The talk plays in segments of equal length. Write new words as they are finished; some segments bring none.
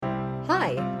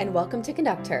Hi, and welcome to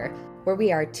Conductor, where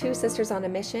we are two sisters on a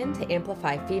mission to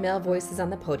amplify female voices on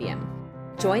the podium.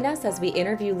 Join us as we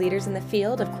interview leaders in the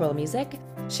field of choral music,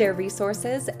 share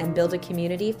resources, and build a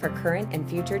community for current and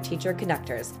future teacher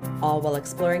conductors, all while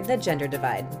exploring the gender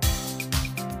divide.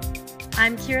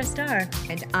 I'm Kira Starr.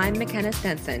 And I'm McKenna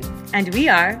Stenson. And we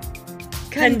are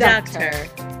Conductor.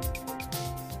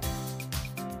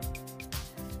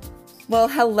 Well,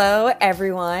 hello,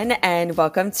 everyone, and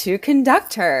welcome to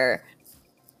Conductor.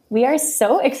 We are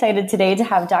so excited today to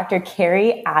have Dr.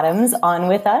 Kari Adams on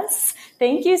with us.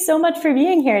 Thank you so much for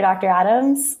being here, Dr.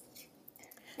 Adams.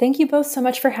 Thank you both so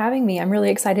much for having me. I'm really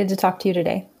excited to talk to you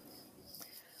today.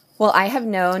 Well, I have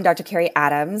known Dr. Kari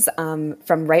Adams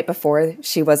from right before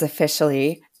she was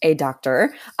officially a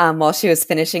doctor, while she was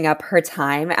finishing up her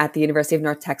time at the University of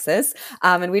North Texas.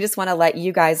 And we just want to let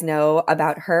you guys know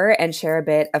about her and share a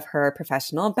bit of her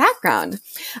professional background.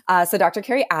 So Dr.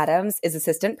 Kari Adams is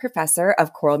Assistant Professor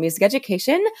of Choral Music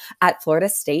Education at Florida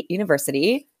State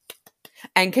University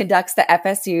and conducts the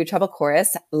FSU Treble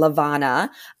Chorus Lavana,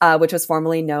 which was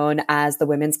formerly known as the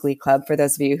Women's Glee Club for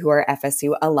those of you who are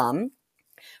FSU alum.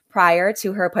 Prior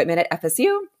to her appointment at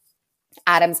FSU,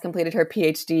 Adams completed her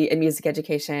PhD in music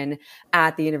education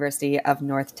at the University of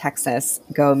North Texas.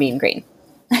 Go Mean Green.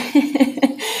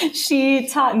 She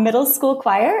taught middle school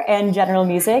choir and general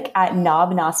music at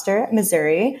Knob Noster,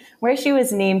 Missouri, where she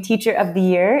was named Teacher of the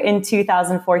Year in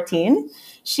 2014.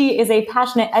 She is a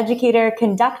passionate educator,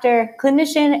 conductor,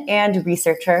 clinician, and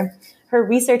researcher. Her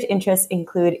research interests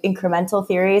include incremental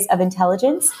theories of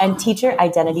intelligence and teacher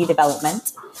identity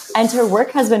development. And her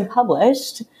work has been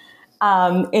published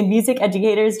in Music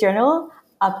Educators Journal,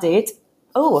 Update.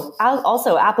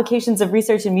 Also Applications of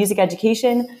Research in Music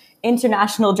Education,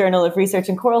 International Journal of Research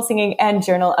in Choral Singing, and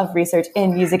Journal of Research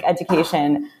in Music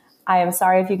Education. I am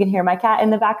sorry if you can hear my cat in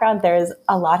the background. There's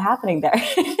a lot happening there.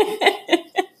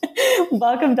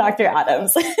 Welcome, Dr.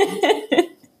 Adams.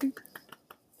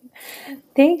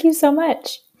 Thank you so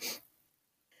much.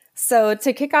 So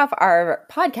to kick off our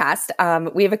podcast,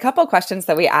 we have a couple questions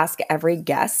that we ask every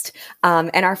guest.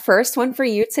 And our first one for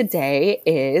you today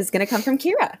is going to come from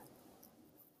Kira.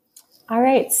 All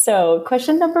right. So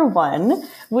question number one,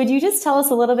 would you just tell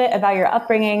us a little bit about your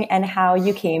upbringing and how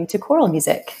you came to choral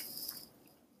music?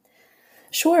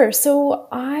 Sure. So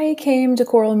I came to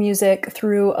choral music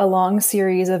through a long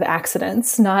series of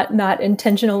accidents, not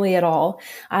intentionally at all.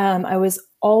 I was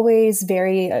always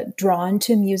very drawn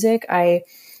to music. I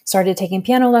started taking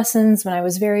piano lessons when I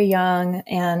was very young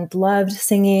and loved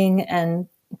singing and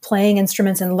playing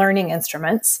instruments and learning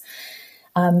instruments.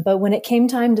 But when it came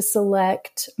time to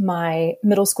select my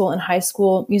middle school and high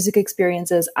school music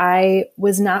experiences, I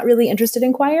was not really interested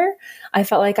in choir. I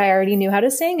felt like I already knew how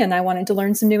to sing and I wanted to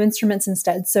learn some new instruments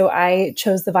instead. So I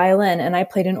chose the violin and I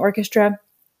played in orchestra.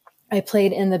 I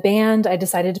played in the band. I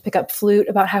decided to pick up flute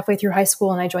about halfway through high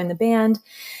school and I joined the band,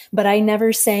 but I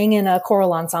never sang in a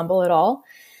choral ensemble at all.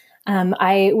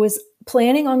 I was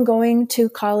planning on going to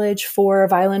college for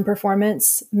violin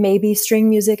performance, maybe string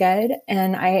music ed,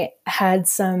 and I had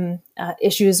some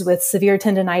issues with severe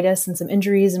tendonitis and some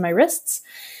injuries in my wrists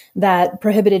that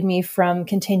prohibited me from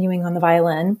continuing on the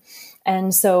violin.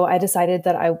 And so I decided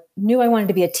that I knew I wanted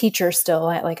to be a teacher still.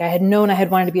 I had known I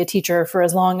had wanted to be a teacher for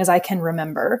as long as I can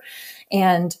remember.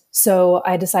 And so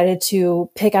I decided to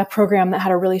pick a program that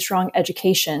had a really strong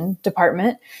education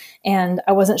department. And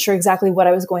I wasn't sure exactly what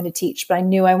I was going to teach, but I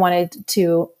knew I wanted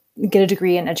to get a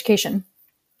degree in education.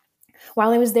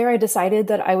 While I was there, I decided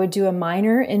that I would do a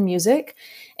minor in music.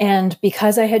 And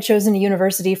because I had chosen a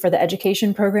university for the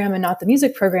education program and not the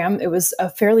music program, it was a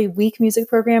fairly weak music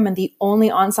program. And the only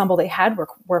ensemble they had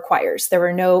were choirs. There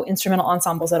were no instrumental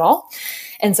ensembles at all.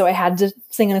 And so I had to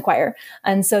sing in a choir.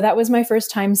 And so that was my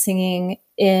first time singing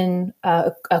in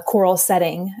a choral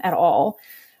setting at all.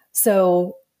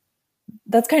 So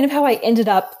that's kind of how I ended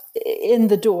up in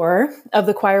the door of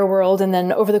the choir world. And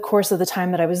then over the course of the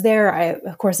time that I was there, I,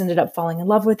 of course, ended up falling in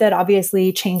love with it,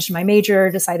 obviously changed my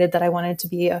major, decided that I wanted to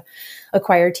be a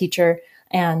choir teacher.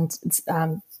 And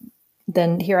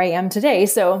then here I am today.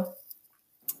 So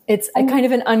it's a kind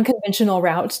of an unconventional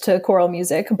route to choral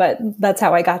music, but that's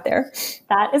how I got there.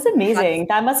 That is amazing.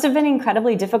 That must have been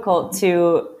incredibly difficult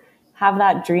to have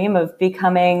that dream of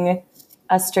becoming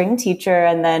a string teacher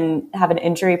and then have an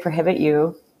injury prohibit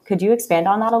you. Could you expand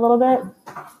on that a little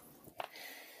bit?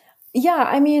 Yeah,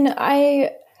 I mean,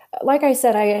 like I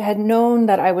said, I had known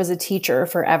that I was a teacher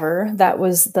forever. That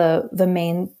was the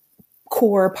main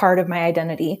core part of my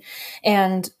identity.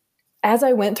 And as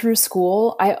I went through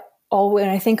school, I when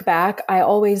I think back, I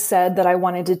always said that I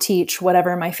wanted to teach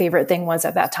whatever my favorite thing was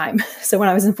at that time. So when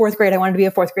I was in fourth grade, I wanted to be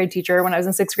a fourth grade teacher. When I was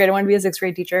in sixth grade, I wanted to be a sixth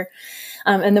grade teacher.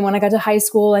 And then when I got to high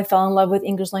school, I fell in love with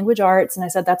English language arts, and I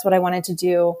said that's what I wanted to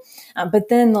do. But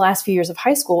then the last few years of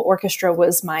high school, orchestra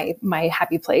was my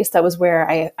happy place. That was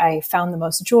where I found the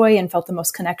most joy and felt the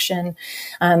most connection.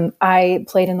 I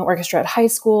played in the orchestra at high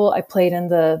school. I played in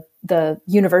the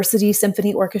university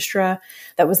symphony orchestra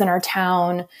that was in our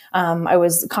town. I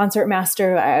was concert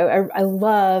master. I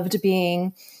loved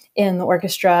being in the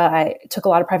orchestra. I took a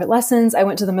lot of private lessons. I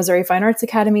went to the Missouri Fine Arts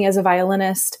Academy as a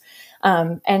violinist.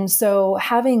 And so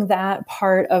having that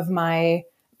part of my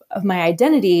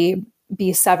identity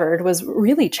be severed was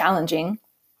really challenging.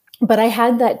 But I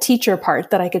had that teacher part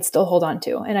that I could still hold on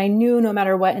to. And I knew no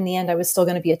matter what, in the end, I was still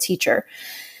going to be a teacher.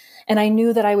 And I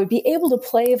knew that I would be able to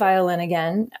play violin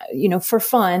again, for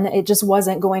fun. It just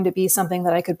wasn't going to be something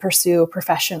that I could pursue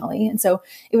professionally. And so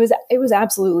it was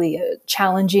absolutely a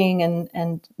challenging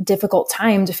and difficult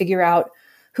time to figure out,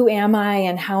 who am I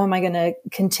and how am I going to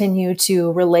continue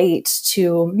to relate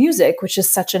to music, which is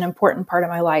such an important part of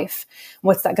my life?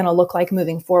 What's that going to look like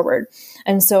moving forward?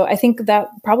 And so I think that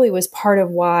probably was part of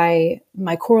why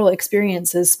my choral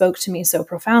experiences spoke to me so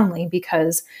profoundly,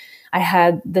 because I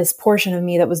had this portion of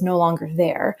me that was no longer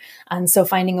there. And so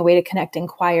finding a way to connect in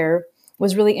choir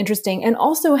was really interesting. And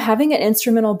also having an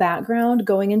instrumental background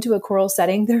going into a choral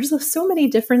setting, there's so many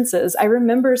differences. I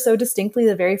remember so distinctly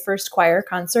the very first choir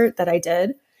concert that I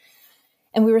did.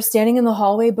 And we were standing in the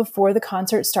hallway before the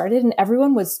concert started, and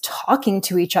everyone was talking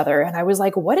to each other. And I was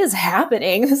like, what is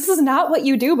happening? This is not what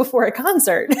you do before a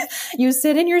concert. You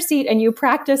sit in your seat and you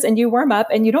practice and you warm up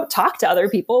and you don't talk to other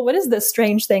people. What is this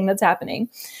strange thing that's happening?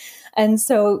 And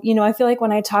so, I feel like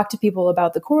when I talk to people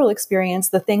about the choral experience,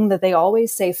 the thing that they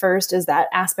always say first is that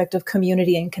aspect of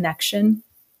community and connection.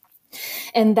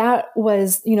 And that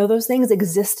was, those things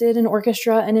existed in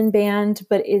orchestra and in band,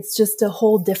 but it's just a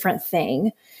whole different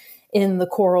thing in the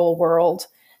choral world.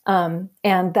 And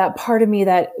that part of me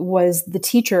that was the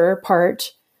teacher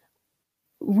part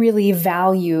really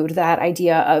valued that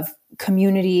idea of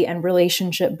community and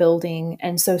relationship building.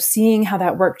 And so seeing how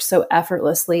that worked so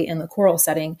effortlessly in the choral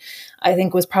setting, I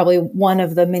think was probably one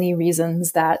of the many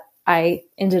reasons that I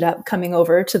ended up coming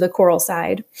over to the choral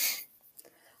side.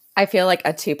 I feel like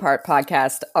a 2-part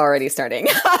podcast already starting.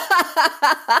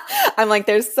 I'm like,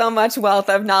 there's so much wealth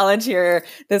of knowledge here.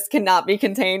 This cannot be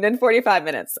contained in 45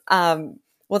 minutes.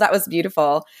 Well, that was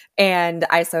beautiful. And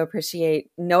I so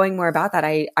appreciate knowing more about that.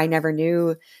 I never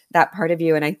knew that part of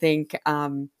you. And I think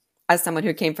as someone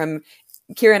who came from,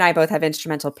 Kira and I both have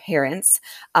instrumental parents,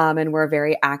 and we're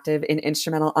very active in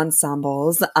instrumental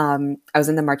ensembles. I was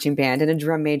in the marching band and a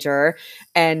drum major,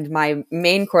 and my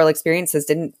main choral experiences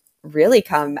didn't really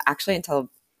come actually until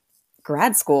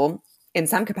grad school in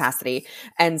some capacity.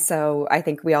 And so I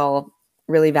think we all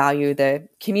really value the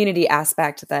community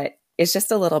aspect that is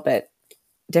just a little bit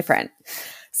different.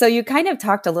 So you kind of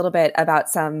talked a little bit about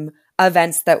some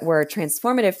events that were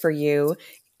transformative for you.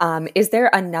 Is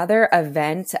there another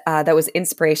event that was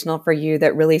inspirational for you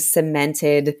that really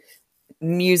cemented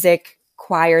music,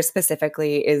 choir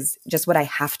specifically, is just what I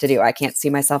have to do? I can't see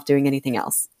myself doing anything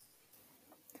else.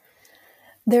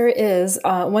 There is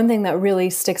one thing that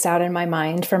really sticks out in my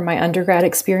mind from my undergrad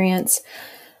experience.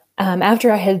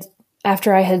 After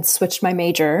I had switched my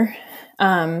major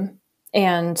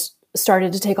and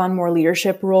started to take on more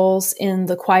leadership roles in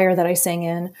the choir that I sang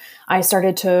in, I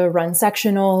started to run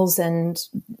sectionals, and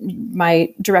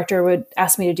my director would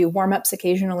ask me to do warm-ups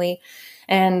occasionally.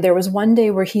 And there was one day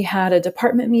where he had a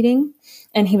department meeting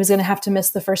and he was going to have to miss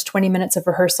the first 20 minutes of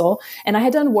rehearsal. And I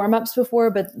had done warm-ups before,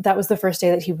 but that was the first day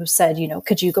that he said,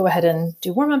 could you go ahead and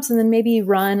do warm-ups and then maybe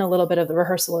run a little bit of the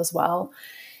rehearsal as well?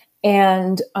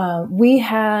 And we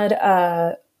had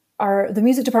the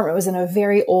music department was in a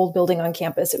very old building on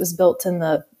campus. It was built in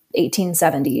the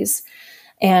 1870s.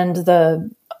 And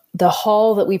the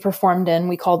hall that we performed in,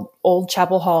 we called Old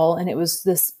Chapel Hall. And it was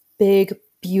this big,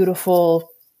 beautiful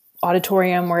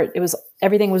auditorium where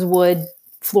everything was wood,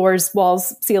 floors,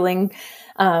 walls, ceiling.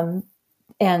 And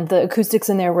the acoustics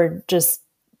in there were just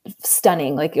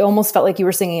stunning. Like it almost felt like you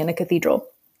were singing in a cathedral.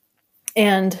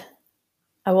 And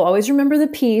I will always remember the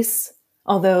piece,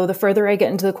 although the further I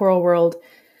get into the choral world,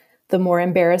 the more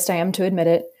embarrassed I am to admit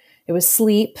it. It was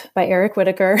Sleep by Eric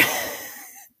Whitacre.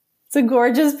 It's a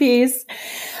gorgeous piece.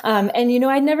 And,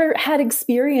 I'd never had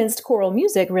experienced choral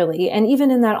music really. And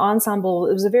even in that ensemble,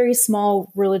 it was a very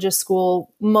small religious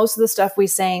school. Most of the stuff we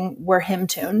sang were hymn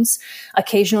tunes,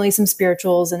 occasionally some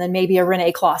spirituals, and then maybe a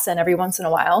Renee Clausen every once in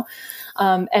a while.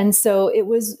 And so it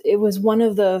was one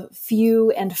of the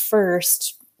few and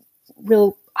first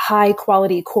real high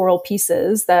quality choral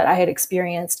pieces that I had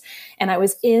experienced. And I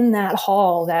was in that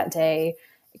hall that day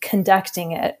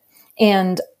conducting it.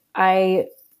 And I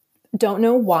don't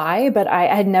know why, but I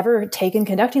had never taken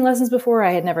conducting lessons before.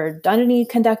 I had never done any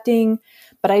conducting,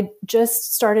 but I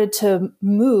just started to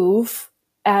move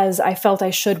as I felt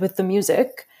I should with the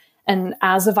music. And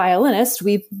as a violinist,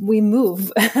 we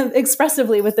move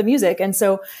expressively with the music. And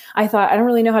so I thought, I don't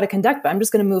really know how to conduct, but I'm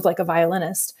just going to move like a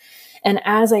violinist. And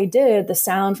as I did, the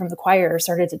sound from the choir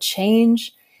started to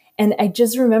change. And I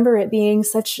just remember it being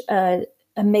such an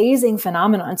amazing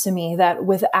phenomenon to me that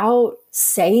without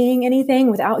saying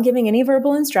anything, without giving any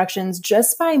verbal instructions,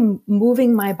 just by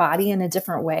moving my body in a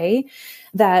different way,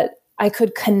 that I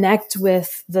could connect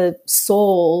with the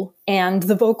soul and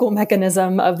the vocal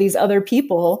mechanism of these other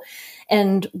people,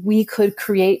 and we could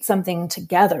create something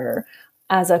together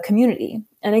as a community.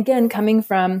 And again, coming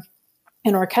from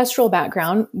an orchestral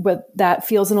background, but that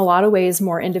feels in a lot of ways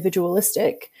more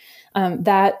individualistic.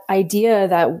 That idea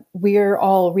that we're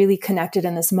all really connected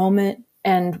in this moment,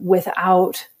 and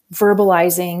without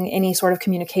verbalizing any sort of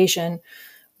communication,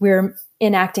 we're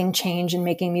enacting change and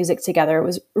making music together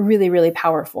was really, really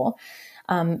powerful.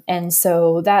 And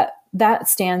so that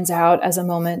stands out as a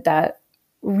moment that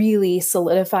really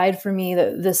solidified for me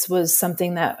that this was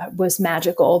something that was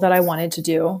magical that I wanted to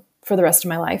do for the rest of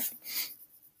my life.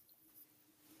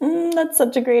 That's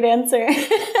such a great answer.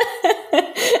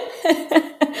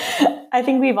 I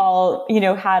think we've all,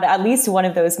 had at least one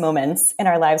of those moments in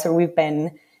our lives where we've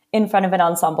been in front of an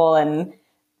ensemble and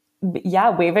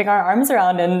waving our arms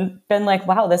around and been like,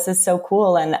 wow, this is so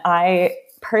cool. And I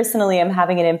personally am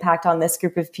having an impact on this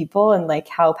group of people, and like,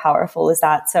 how powerful is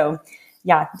that? So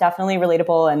yeah, definitely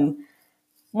relatable. And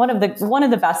one of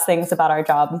the best things about our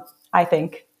job, I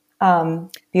think.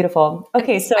 Beautiful.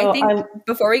 Okay. So I think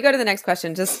before we go to the next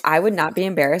question, I would not be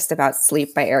embarrassed about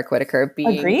Sleep by Eric Whitacre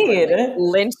being a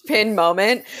linchpin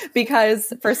moment,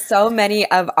 because for so many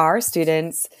of our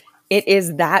students, it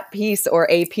is that piece or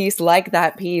a piece like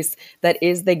that piece that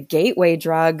is the gateway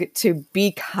drug to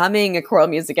becoming a choral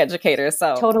music educator.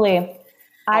 So totally.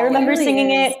 I remember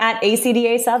singing it at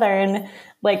ACDA Southern,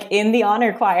 like in the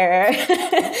honor choir.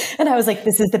 And I was like,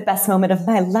 this is the best moment of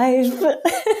my life.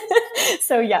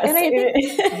 So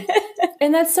yes.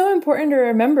 And that's so important to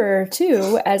remember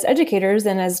too, as educators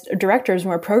and as directors when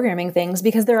we're programming things,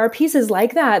 because there are pieces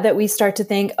like that we start to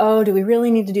think, oh, do we really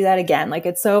need to do that again? Like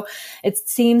it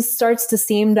starts to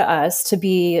seem to us to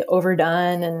be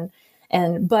overdone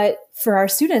but for our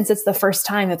students, it's the first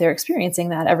time that they're experiencing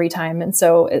that every time. And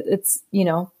so it's,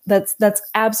 that's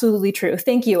absolutely true.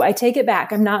 Thank you. I take it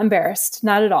back. I'm not embarrassed.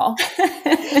 Not at all.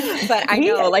 But I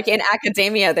know, like in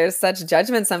academia, there's such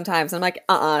judgment sometimes. I'm like,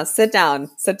 sit down,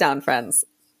 friends.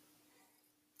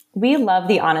 We love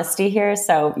the honesty here.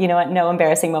 So you know what? No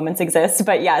embarrassing moments exist,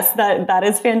 but yes, that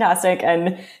is fantastic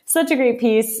and such a great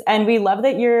piece. And we love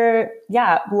that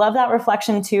love that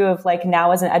reflection too of like,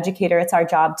 now as an educator, it's our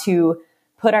job to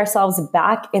put ourselves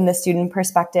back in the student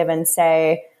perspective and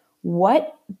say,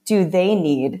 what do they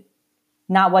need?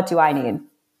 Not what do I need?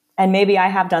 And maybe I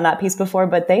have done that piece before,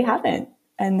 but they haven't.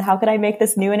 And how could I make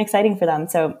this new and exciting for them?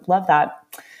 So love that.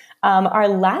 Our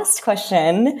last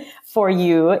question for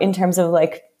you in terms of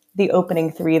like the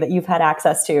opening three that you've had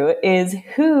access to is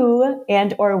who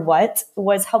and or what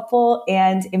was helpful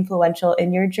and influential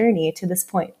in your journey to this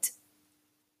point?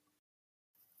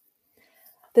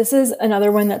 This is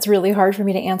another one that's really hard for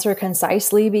me to answer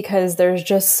concisely because there's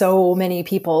just so many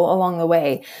people along the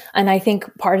way. And I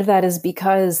think part of that is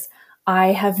because I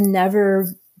have never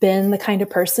been the kind of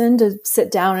person to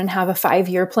sit down and have a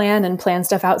 5-year plan and plan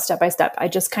stuff out step by step. I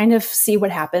just kind of see what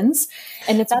happens,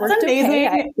 and it's worked amazing.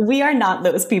 Okay. We are not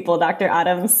those people, Dr.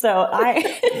 Adams. So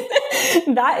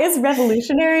that is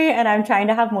revolutionary, and I'm trying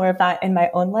to have more of that in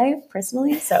my own life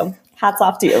personally. So hats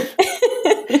off to you.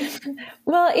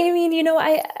 Well, I mean,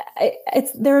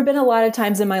 there have been a lot of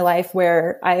times in my life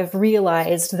where I've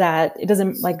realized that it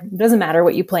doesn't matter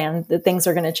what you plan, that things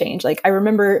are going to change. Like I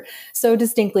remember so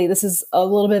distinctly, this is a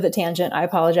little bit of a tangent, I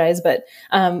apologize, but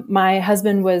my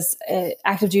husband was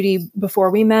active duty before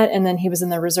we met, and then he was in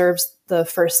the reserves the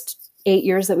first 8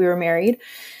 years that we were married.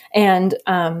 And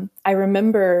I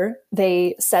remember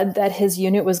they said that his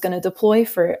unit was going to deploy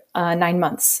for 9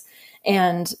 months.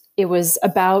 And it was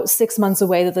about 6 months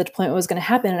away that the deployment was going to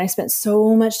happen. And I spent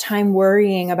so much time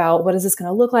worrying about what is this going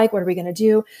to look like? What are we going to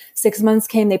do? 6 months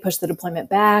came, they pushed the deployment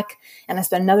back. And I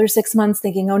spent another 6 months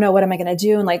thinking, oh no, what am I going to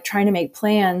do? And like trying to make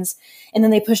plans. And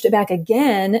then they pushed it back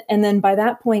again. And then by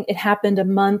that point, it happened a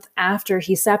month after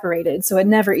he separated. So it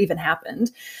never even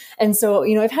happened. And so,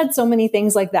 I've had so many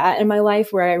things like that in my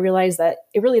life where I realized that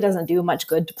it really doesn't do much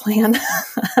good to plan.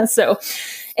 So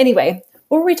Anyway,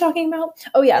 what were we talking about?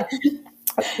 Oh yeah.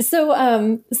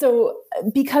 So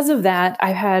because of that,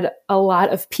 I've had a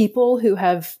lot of people who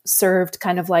have served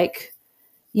kind of like,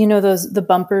 the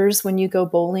bumpers when you go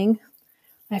bowling.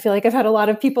 I feel like I've had a lot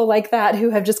of people like that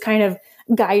who have just kind of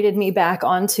guided me back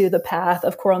onto the path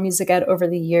of choral music ed over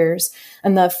the years.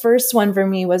 And the first one for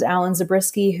me was Alan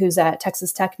Zabriskie, who's at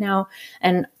Texas Tech now.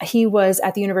 And he was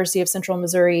at the University of Central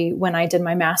Missouri when I did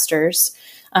my master's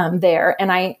there.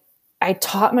 And I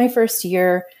taught my first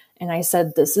year and I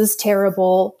said, this is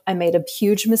terrible. I made a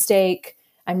huge mistake.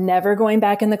 I'm never going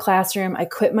back in the classroom. I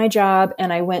quit my job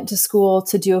and I went to school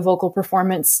to do a vocal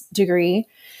performance degree.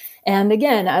 And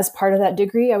again, as part of that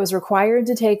degree, I was required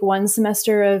to take 1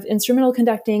 semester of instrumental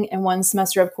conducting and 1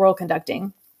 semester of choral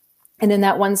conducting. And in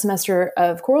that 1 semester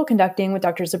of choral conducting with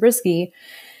Dr. Zabriskie,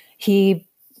 he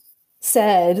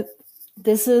said,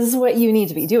 this is what you need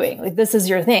to be doing. Like, this is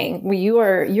your thing.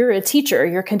 You're a teacher.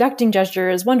 Your conducting gesture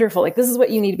is wonderful. Like, this is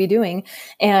what you need to be doing.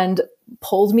 And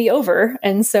pulled me over.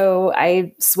 And so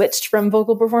I switched from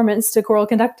vocal performance to choral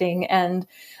conducting. And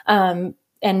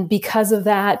because of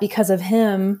that, because of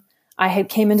him, I had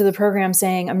came into the program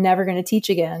saying, I'm never going to teach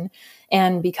again.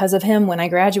 And because of him, when I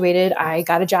graduated, I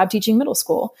got a job teaching middle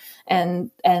school and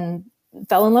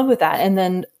fell in love with that. And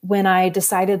then when I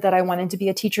decided that I wanted to be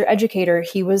a teacher educator,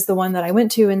 he was the one that I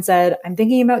went to and said, I'm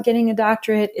thinking about getting a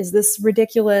doctorate. Is this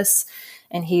ridiculous?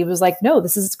 And he was like, no,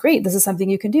 this is great. This is something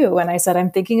you can do. And I said,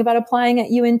 I'm thinking about applying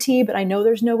at UNT, but I know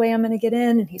there's no way I'm going to get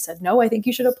in. And he said, no, I think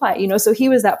you should apply. So he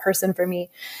was that person for me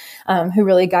who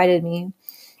really guided me.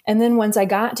 And then once I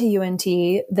got to UNT,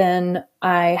 then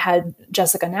I had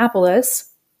Jessica Napolis,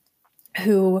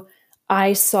 who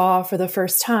I saw for the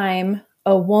first time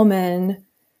a woman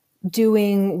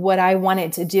doing what I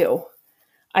wanted to do.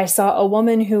 I saw a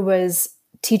woman who was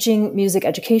teaching music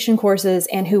education courses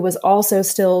and who was also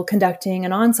still conducting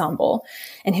an ensemble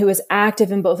and who was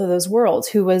active in both of those worlds,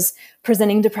 who was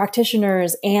presenting to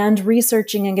practitioners and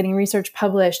researching and getting research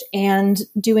published and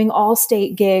doing all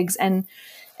state gigs.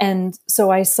 And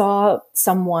so I saw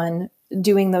someone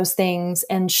doing those things,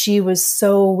 and she was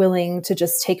so willing to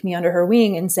just take me under her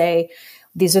wing and say,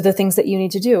 these are the things that you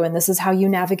need to do. And this is how you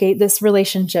navigate this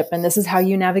relationship. And this is how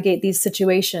you navigate these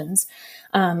situations.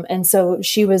 And so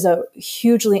she was a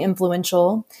hugely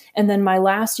influential. And then my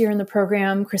last year in the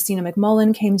program, Christina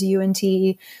McMullen came to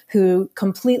UNT, who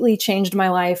completely changed my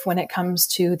life when it comes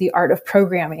to the art of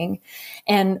programming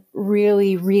and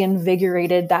really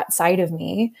reinvigorated that side of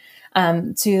me.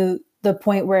 To the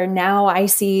point where now I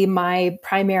see my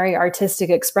primary artistic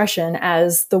expression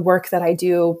as the work that I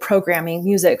do programming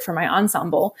music for my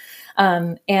ensemble.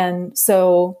 And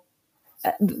so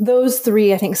those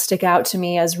three, I think, stick out to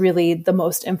me as really the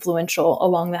most influential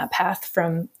along that path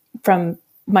from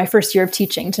my first year of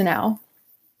teaching to now.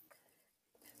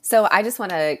 So I just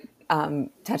want to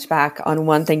touch back on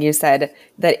one thing you said,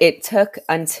 that it took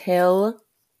until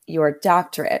your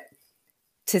doctorate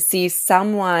to see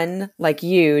someone like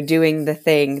you doing the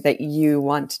thing that you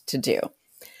want to do,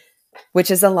 which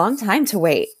is a long time to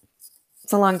wait.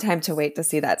 It's a long time to wait to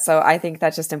see that. So I think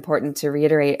that's just important to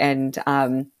reiterate. And,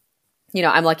 I'm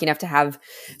lucky enough to have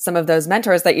some of those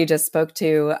mentors that you just spoke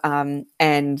to.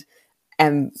 And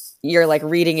you're like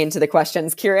reading into the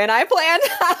questions Kira and I planned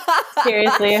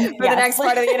seriously for the next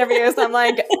part of the interview. So I'm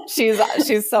like,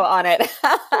 she's so on it.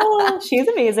 Oh, she's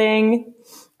amazing.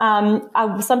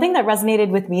 Something that resonated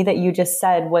with me that you just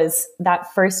said was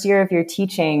that first year of your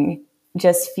teaching,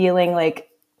 just feeling like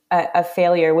a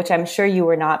failure, which I'm sure you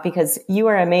were not, because you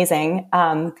are amazing.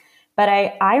 But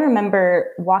I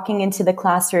remember walking into the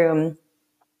classroom.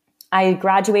 I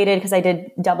graduated because I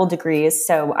did double degrees.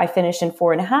 So I finished in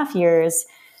 4.5 years,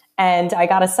 and I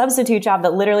got a substitute job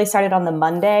that literally started on the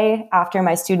Monday after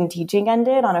my student teaching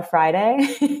ended on a Friday.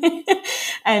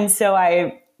 And so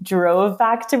I drove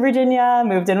back to Virginia,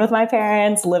 moved in with my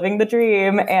parents, living the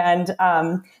dream, and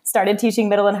started teaching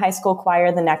middle and high school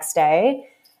choir the next day.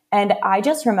 And I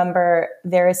just remember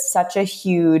there is such a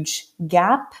huge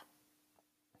gap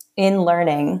in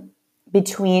learning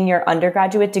between your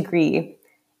undergraduate degree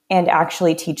and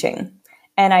actually teaching.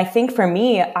 And I think for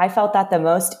me, I felt that the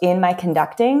most in my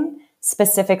conducting,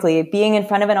 specifically being in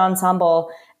front of an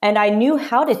ensemble. And I knew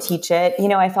how to teach it.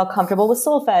 I felt comfortable with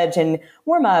solfege and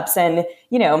warm-ups. And,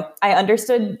 I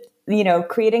understood,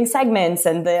 creating segments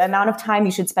and the amount of time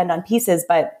you should spend on pieces.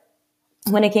 But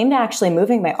when it came to actually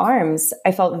moving my arms,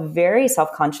 I felt very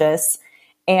self-conscious.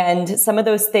 And some of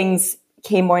those things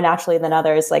came more naturally than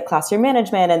others, like classroom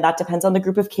management. And that depends on the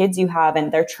group of kids you have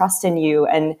and their trust in you.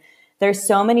 And there's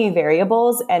so many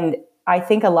variables. And I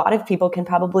think a lot of people can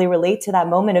probably relate to that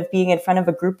moment of being in front of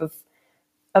a group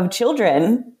of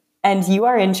children and you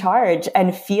are in charge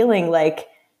and feeling like,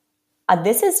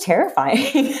 this is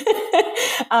terrifying.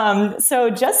 So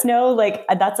just know, like,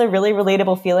 that's a really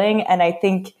relatable feeling. And I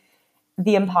think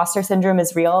the imposter syndrome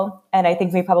is real. And I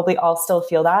think we probably all still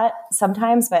feel that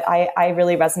sometimes, but I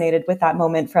really resonated with that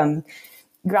moment from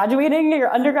graduating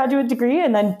your undergraduate degree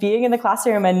and then being in the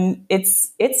classroom. And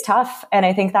it's tough. And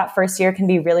I think that first year can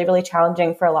be really, really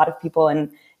challenging for a lot of people.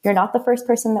 And you're not the first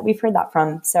person that we've heard that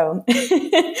from. So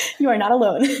you are not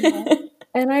alone.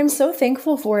 And I'm so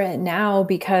thankful for it now,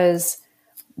 because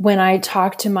when I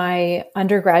talk to my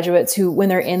undergraduates who, when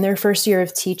they're in their first year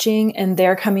of teaching and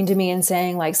they're coming to me and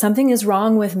saying like, something is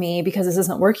wrong with me because this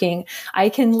isn't working, I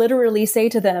can literally say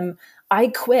to them, I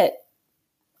quit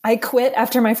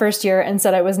after my first year and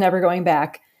said I was never going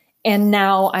back. And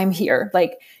now I'm here.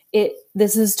 Like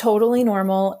this is totally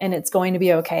normal and it's going to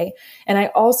be okay. And I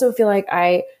also feel like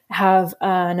I have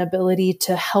an ability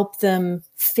to help them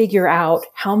figure out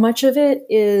how much of it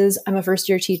is I'm a first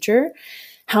year teacher,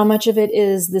 how much of it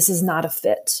is this is not a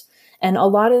fit. And a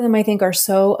lot of them, I think, are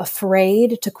so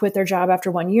afraid to quit their job after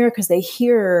 1 year because they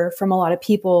hear from a lot of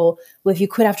people, well, if you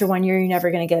quit after 1 year, you're never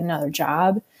going to get another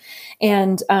job.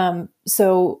 And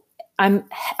so I'm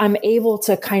able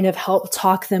to kind of help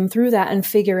talk them through that and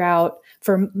figure out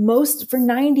for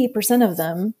 90% of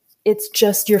them, it's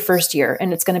just your first year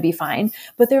and it's going to be fine.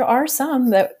 But there are some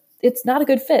that it's not a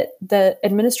good fit. The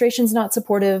administration's not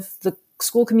supportive. The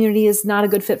school community is not a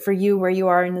good fit for you where you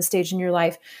are in the stage in your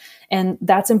life. And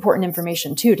that's important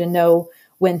information too, to know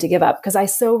when to give up. Because I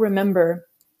remember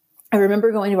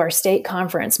going to our state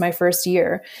conference my first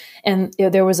year, and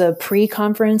there was a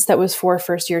pre-conference that was for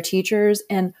first year teachers.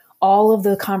 And all of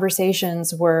the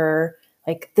conversations were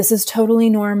like, this is totally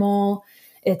normal.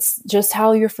 It's just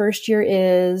how your first year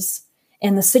is.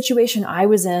 And the situation I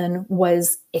was in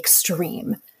was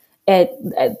extreme. At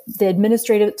the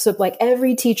administrative, so like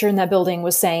every teacher in that building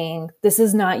was saying, this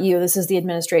is not you, this is the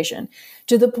administration.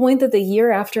 To the point that the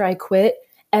year after I quit,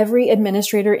 every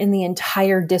administrator in the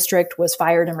entire district was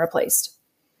fired and replaced.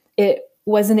 It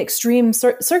was an extreme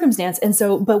circumstance. And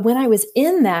so, but when I was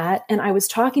in that and I was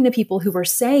talking to people who were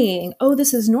saying, oh,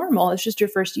 this is normal, it's just your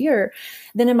first year,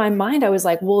 then in my mind, I was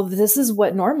like, well, if this is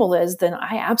what normal is, then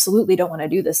I absolutely don't want to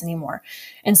do this anymore.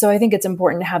 And so I think it's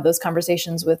important to have those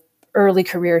conversations with early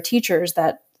career teachers,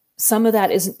 that some of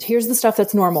that is, here's the stuff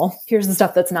that's normal, here's the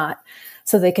stuff that's not,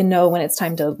 so they can know when it's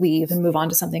time to leave and move on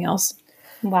to something else.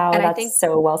 Wow, and that's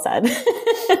so well said.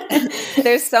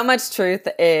 There's so much truth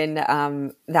in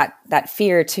that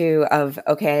fear too of,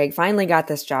 okay, I finally got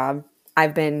this job.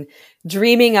 I've been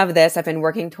dreaming of this. I've been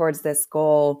working towards this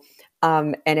goal.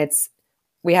 And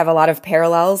we have a lot of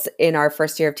parallels in our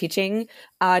first year of teaching,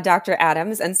 Dr.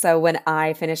 Adams. And so when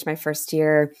I finished my first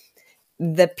year,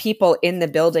 the people in the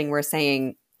building were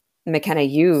saying, McKenna,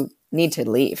 you need to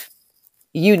leave.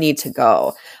 You need to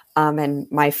go. And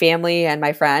my family and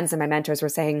my friends and my mentors were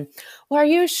saying, well, are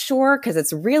you sure? Because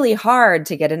it's really hard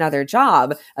to get another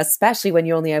job, especially when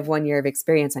you only have 1 year of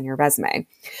experience on your resume.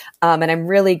 And I'm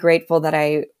really grateful that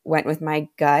I went with my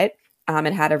gut and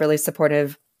had a really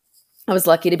supportive. I was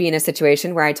lucky to be in a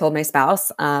situation where I told my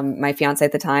spouse, my fiance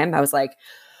at the time, I was like,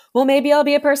 well, maybe I'll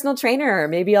be a personal trainer, or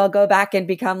maybe I'll go back and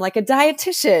become like a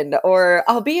dietitian, or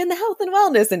I'll be in the health and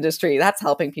wellness industry. That's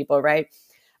helping people, right?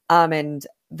 And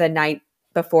the night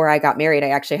before I got married,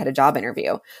 I actually had a job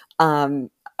interview,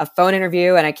 a phone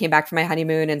interview, and I came back from my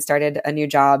honeymoon and started a new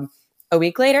job a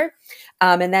week later.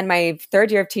 And then my third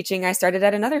year of teaching, I started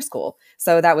at another school.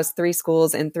 So that was 3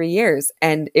 schools in 3 years.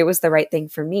 And it was the right thing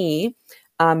for me.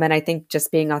 And I think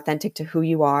just being authentic to who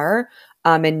you are,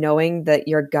 and knowing that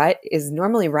your gut is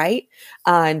normally right,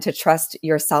 and to trust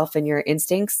yourself and your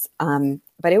instincts.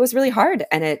 But it was really hard,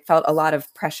 and it felt a lot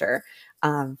of pressure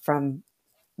from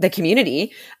the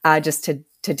community just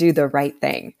to do the right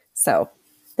thing. So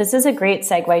this is a great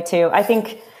segue too. I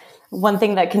think one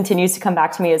thing that continues to come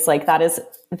back to me is like, that is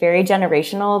very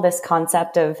generational, this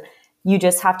concept of you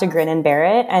just have to grin and bear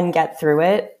it and get through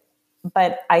it.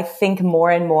 But I think more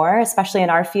and more, especially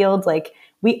in our field, like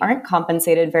we aren't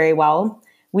compensated very well.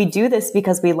 We do this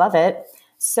because we love it.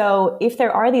 So if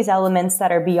there are these elements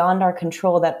that are beyond our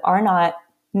control that are not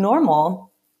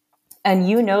normal, and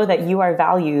you know that you are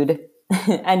valued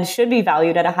and should be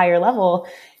valued at a higher level,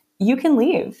 you can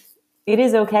leave. It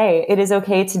is okay. It is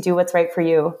okay to do what's right for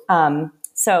you.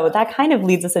 So that kind of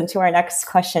leads us into our next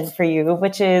question for you,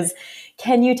 which is,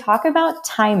 can you talk about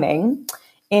timing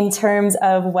in terms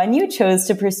of when you chose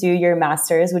to pursue your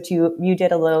master's, which you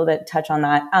did a little bit touch on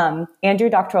that, and your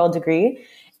doctoral degree?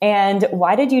 And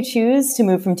why did you choose to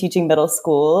move from teaching middle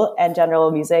school and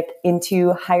general music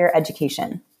into higher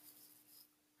education?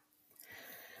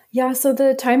 Yeah, so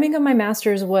the timing of my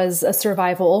master's was a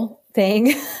survival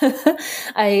thing.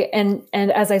 And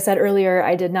as I said earlier,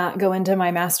 I did not go into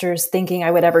my master's thinking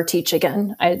I would ever teach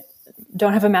again. I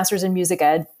don't have a master's in music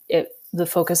ed. The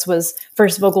focus was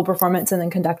first vocal performance and then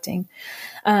conducting.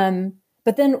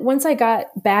 But then once I got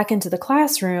back into the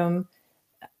classroom,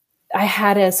 I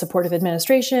had a supportive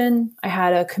administration. I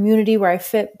had a community where I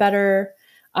fit better.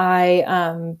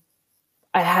 I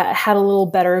had a little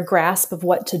better grasp of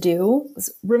what to do.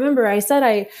 Remember, I said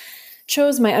I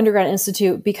chose my undergrad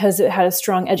institute because it had a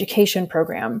strong education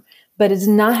program, but it did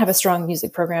not have a strong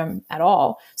music program at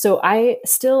all. So I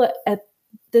still, at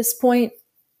this point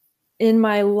in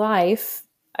my life,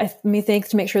 let me think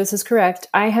to make sure this is correct,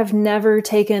 I have never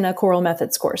taken a choral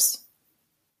methods course.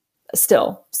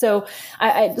 Still. So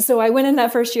I went in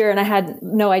that first year and I had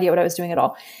no idea what I was doing at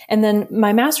all. And then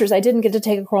my master's, I didn't get to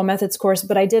take a choral methods course,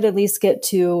 but I did at least get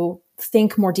to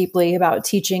think more deeply about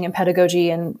teaching and pedagogy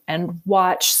and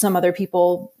watch some other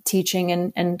people teaching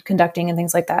and conducting and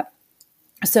things like that.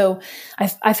 So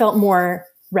I felt more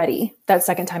ready that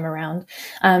second time around.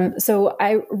 So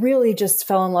I really just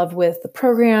fell in love with the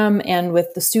program and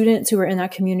with the students who were in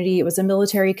that community. It was a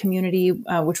military community,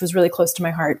 which was really close to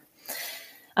my heart.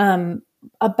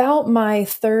 About my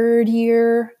third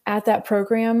year at that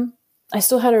program, I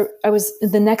was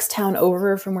the next town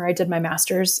over from where I did my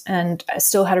master's, and I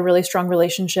still had a really strong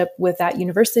relationship with that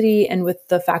university and with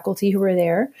the faculty who were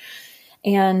there.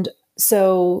 And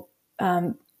so,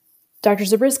 Dr.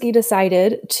 Zabriskie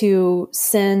decided to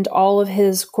send all of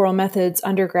his choral methods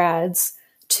undergrads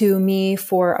to me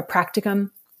for a practicum.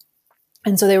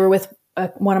 And so they were with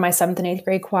one of my 7th and 8th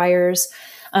grade choirs.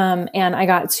 And I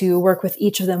got to work with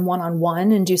each of them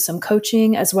one-on-one and do some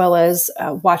coaching, as well as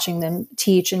watching them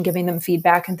teach and giving them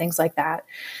feedback and things like that.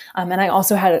 And I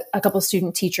also had a couple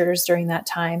student teachers during that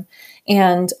time.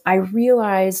 And I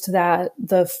realized that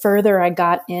the further I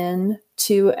got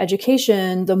into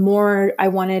education, the more I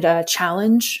wanted a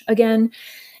challenge again.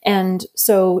 And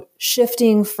so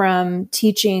shifting from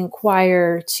teaching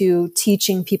choir to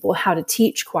teaching people how to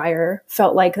teach choir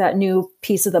felt like that new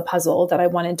piece of the puzzle that I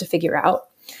wanted to figure out.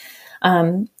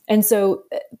 And so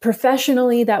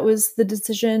professionally, that was the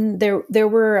decision. There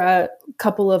were a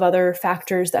couple of other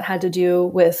factors that had to do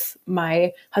with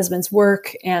my husband's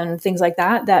work and things like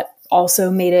that, that also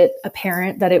made it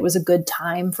apparent that it was a good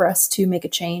time for us to make a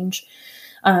change.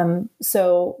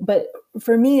 But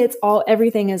for me,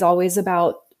 everything is always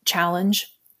about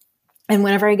challenge. And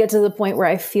whenever I get to the point where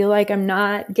I feel like I'm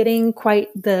not getting quite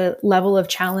the level of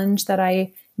challenge that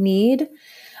I need,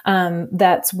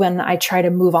 that's when I try to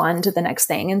move on to the next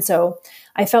thing. And so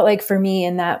I felt like for me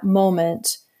in that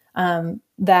moment,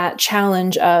 that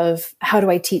challenge of how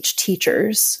do I teach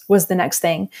teachers was the next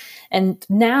thing. And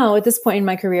now at this point in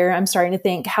my career, I'm starting to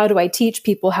think, how do I teach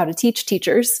people how to teach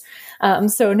teachers?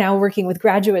 So now working with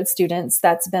graduate students,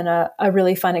 that's been a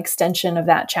really fun extension of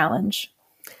that challenge.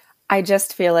 I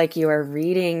just feel like you are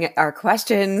reading our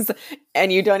questions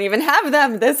and you don't even have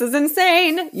them. This is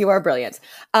insane. You are brilliant.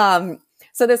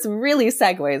 So this really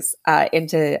segues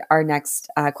into our next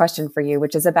question for you,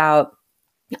 which is about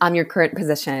your current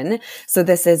position. So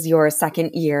this is your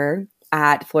second year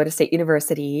at Florida State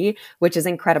University, which is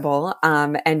incredible.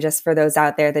 And just for those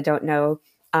out there that don't know,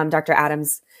 Dr.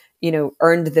 Adams,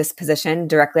 earned this position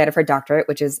directly out of her doctorate,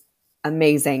 which is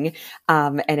amazing.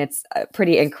 And it's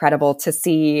pretty incredible to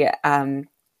see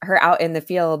her out in the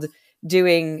field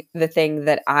doing the thing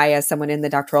that I, as someone in the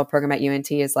doctoral program at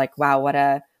UNT, is like, wow, what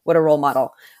a role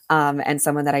model, and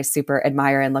someone that I super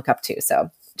admire and look up to.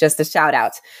 So just a shout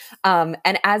out.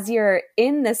 And as you're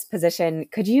in this position,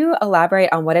 could you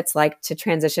elaborate on what it's like to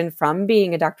transition from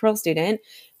being a doctoral student,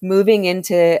 moving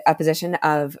into a position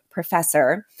of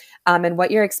professor, and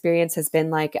what your experience has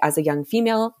been like as a young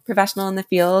female professional in the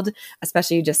field?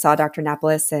 Especially, you just saw Dr.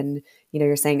 Napolis and,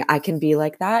 you're saying I can be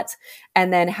like that.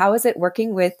 And then how is it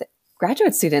working with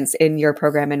graduate students in your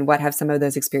program, and what have some of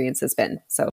those experiences been?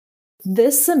 So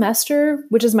this semester,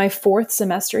 which is my 4th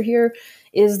semester here,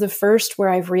 is the first where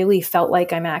I've really felt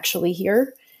like I'm actually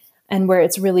here, and where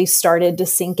it's really started to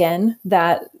sink in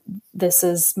that this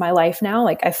is my life now.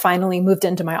 Like, I finally moved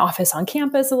into my office on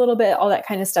campus a little bit. All that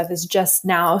kind of stuff is just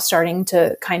now starting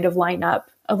to kind of line up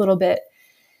a little bit.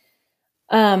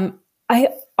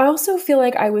 I also feel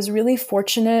like I was really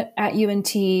fortunate at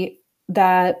UNT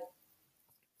that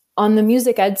on the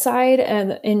music ed side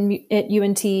and at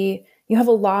UNT, you have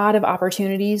a lot of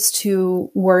opportunities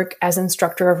to work as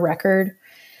instructor of record.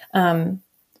 At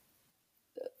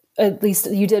least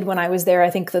you did when I was there. I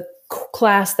think the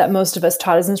class that most of us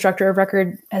taught as instructor of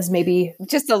record has maybe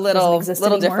just a little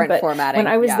different formatting. When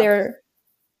I was there,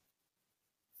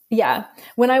 Yeah.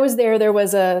 When I was there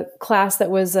was a class that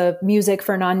was a music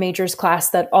for non-majors class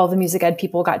that all the music ed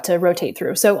people got to rotate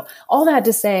through. So all that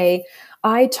to say,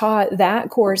 I taught that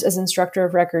course as instructor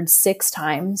of record 6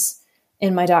 times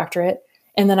in my doctorate.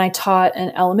 And then I taught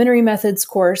an elementary methods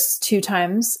course 2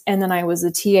 times. And then I was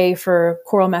a TA for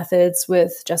choral methods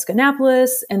with Jessica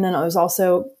Napolis. And then I was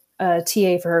also a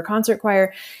TA for her concert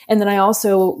choir. And then I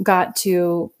also got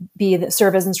to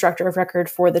serve as instructor of record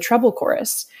for the treble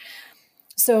chorus.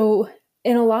 So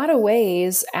in a lot of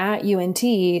ways at UNT,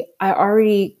 I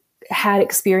already had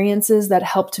experiences that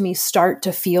helped me start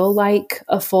to feel like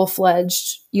a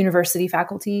full-fledged university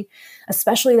faculty,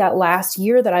 especially that last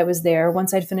year that I was there.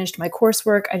 Once I'd finished my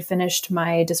coursework, I'd finished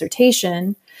my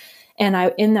dissertation.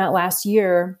 And in that last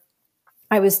year,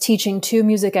 I was teaching 2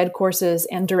 music ed courses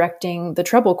and directing the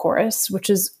treble chorus, which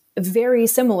is very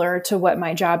similar to what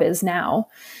my job is now.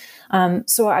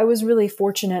 So I was really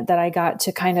fortunate that I got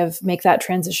to kind of make that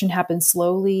transition happen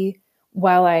slowly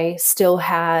while I still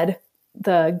had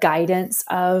the guidance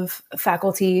of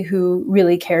faculty who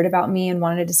really cared about me and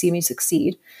wanted to see me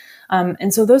succeed.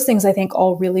 And so those things I think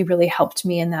all really, really helped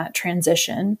me in that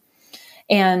transition.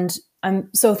 And I'm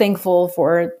so thankful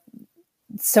for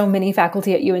so many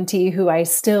faculty at UNT who I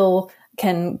still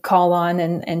can call on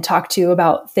and talk to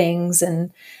about things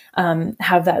and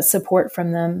have that support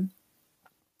from them.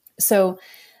 So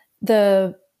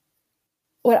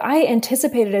what I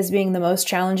anticipated as being the most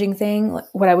challenging thing,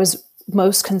 what I was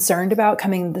most concerned about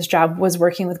coming to this job was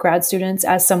working with grad students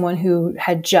as someone who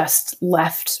had just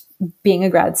left being a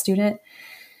grad student.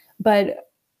 But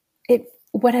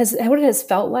what it has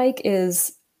felt like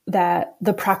is that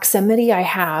the proximity I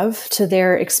have to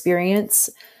their experience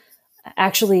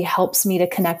actually helps me to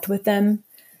connect with them.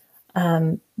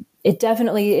 It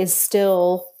definitely is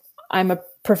still, I'm a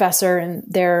professor and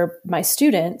they're my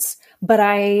students, but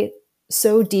I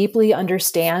so deeply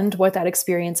understand what that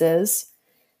experience is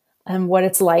and what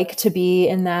it's like to be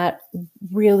in that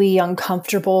really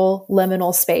uncomfortable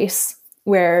liminal space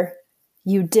where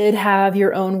you did have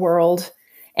your own world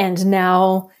and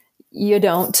now you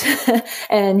don't,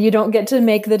 and you don't get to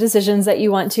make the decisions that you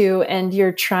want to, and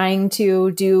you're trying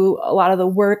to do a lot of the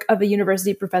work of a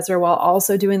university professor while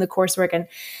also doing the coursework. And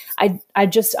I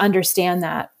just understand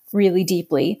that really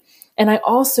deeply. And I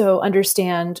also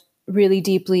understand really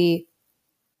deeply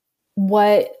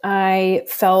what I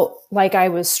felt like I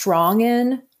was strong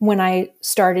in when I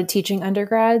started teaching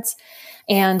undergrads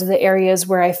and the areas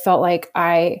where I felt like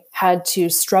I had to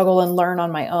struggle and learn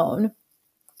on my own.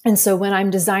 And so when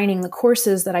I'm designing the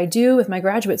courses that I do with my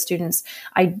graduate students,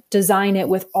 I design it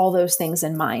with all those things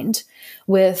in mind,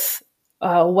 with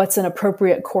what's an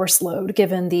appropriate course load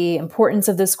given the importance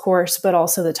of this course, but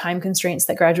also the time constraints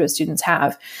that graduate students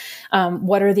have.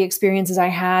 What are the experiences I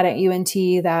had at UNT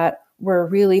that were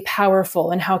really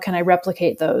powerful, and how can I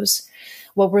replicate those?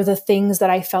 What were the things that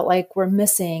I felt like were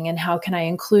missing, and how can I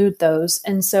include those?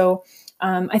 And so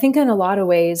I think in a lot of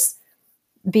ways,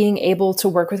 being able to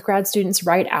work with grad students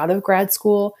right out of grad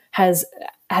school has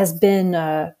been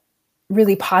a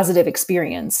really positive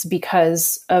experience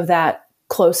because of that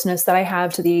closeness that I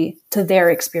have to their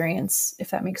experience,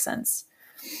 if that makes sense.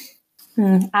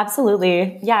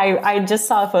 Absolutely. Yeah. I just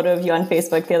saw a photo of you on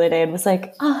Facebook the other day and was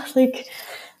like, oh, like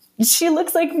she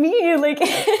looks like me. Like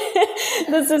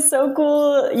this is so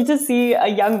cool to see a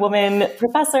young woman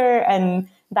professor, and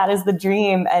that is the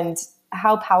dream. And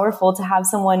how powerful to have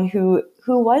someone who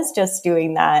was just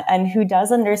doing that and who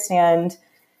does understand,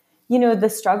 the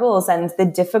struggles and the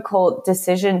difficult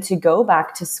decision to go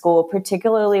back to school,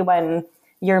 particularly when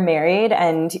you're married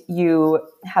and you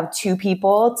have 2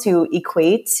 people to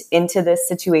equate into this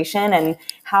situation. And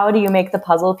how do you make the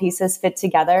puzzle pieces fit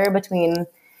together between,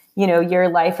 your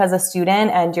life as a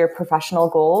student and your professional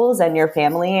goals and your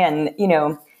family? And,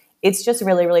 it's just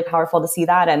really, really powerful to see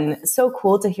that. And so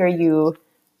cool to hear you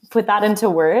put that into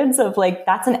words of like,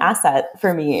 that's an asset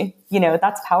for me,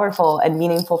 that's powerful and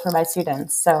meaningful for my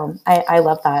students. So I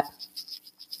love that.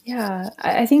 Yeah,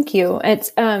 I thank you.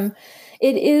 It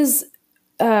is,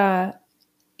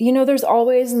 there's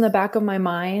always in the back of my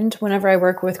mind whenever I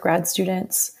work with grad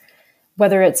students,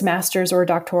 whether it's master's or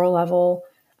doctoral level.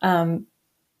 How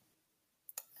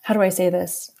do I say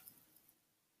this?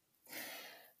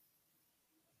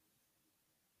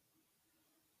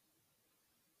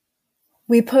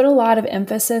 We put a lot of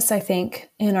emphasis, I think,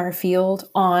 in our field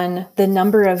on the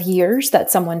number of years that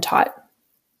someone taught.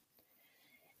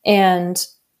 And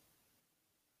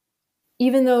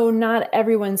even though not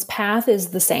everyone's path is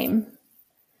the same.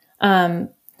 And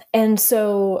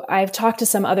so I've talked to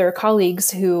some other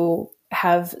colleagues who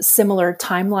have similar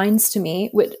timelines to me,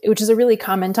 which is a really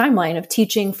common timeline of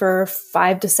teaching for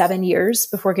 5 to 7 years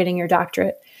before getting your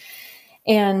doctorate.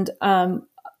 And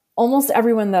almost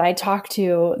everyone that I talk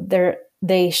to,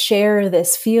 they share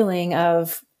this feeling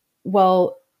of,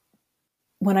 well,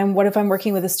 what if I'm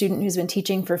working with a student who's been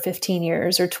teaching for 15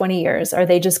 years or 20 years? Are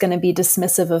they just going to be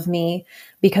dismissive of me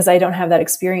because I don't have that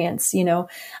experience?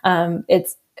 Am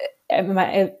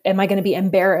I going to be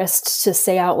embarrassed to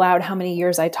say out loud how many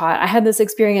years I taught? I had this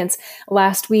experience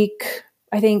last week.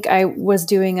 I think I was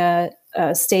doing a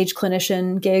stage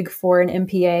clinician gig for an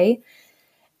MPA,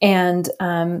 and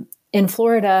in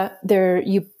Florida,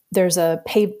 there's a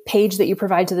page that you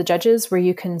provide to the judges where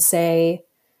you can say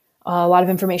a lot of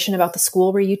information about the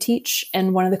school where you teach.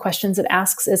 And one of the questions it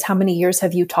asks is, how many years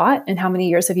have you taught, and how many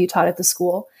years have you taught at the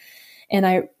school? And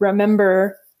I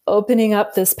remember opening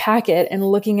up this packet and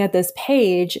looking at this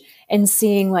page and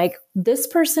seeing, like, this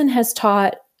person has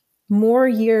taught more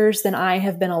years than I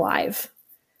have been alive.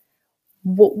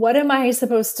 What am I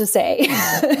supposed to say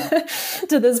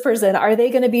to this person? Are they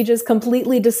going to be just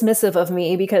completely dismissive of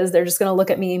me because they're just going to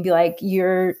look at me and be like,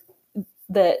 you're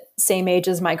the same age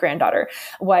as my granddaughter?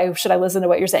 Why should I listen to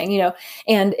what you're saying?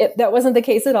 And that wasn't the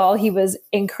case at all. He was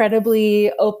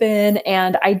incredibly open,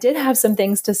 and I did have some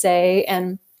things to say.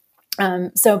 And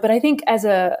but I think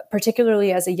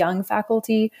particularly as a young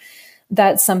faculty,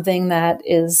 that's something that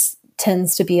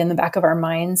tends to be in the back of our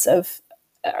minds of,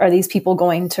 are these people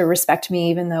going to respect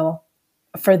me, even though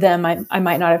for them, I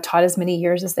might not have taught as many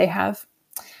years as they have.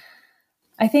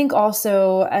 I think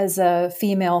also as a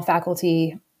female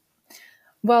faculty,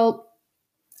 well,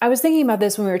 I was thinking about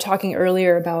this when we were talking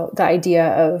earlier about the idea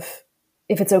of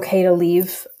if it's okay to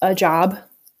leave a job.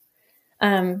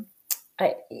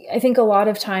 I think a lot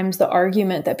of times the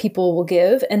argument that people will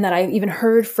give, and that I've even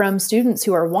heard from students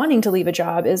who are wanting to leave a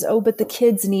job, is, oh, but the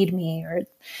kids need me, or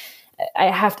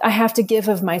I have to give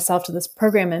of myself to this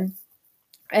program. And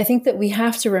I think that we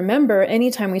have to remember,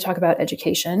 anytime we talk about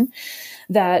education,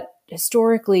 that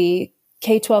historically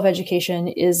K-12 education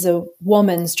is a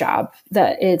woman's job,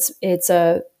 that it's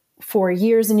for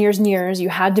years and years and years, you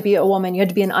had to be a woman, you had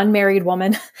to be an unmarried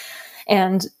woman.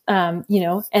 And,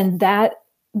 and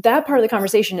that part of the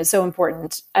conversation is so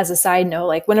important. As a side note,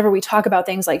 like, whenever we talk about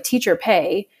things like teacher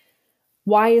pay,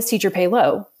 why is teacher pay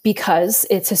low? Because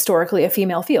it's historically a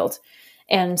female field.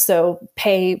 And so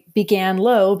pay began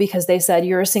low because they said,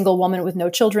 you're a single woman with no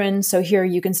children, so here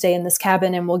you can stay in this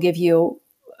cabin and we'll give you,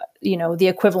 the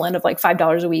equivalent of like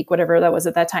 $5 a week, whatever that was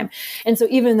at that time. And so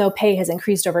even though pay has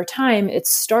increased over time, it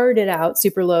started out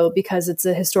super low because it's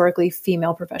a historically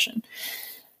female profession.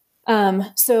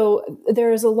 So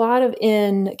there's a lot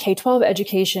in K-12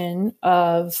 education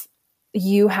of,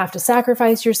 you have to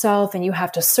sacrifice yourself and you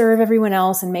have to serve everyone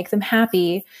else and make them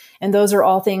happy. And those are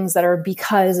all things that are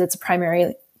because it's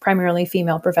a primarily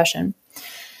female profession.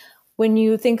 When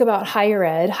you think about higher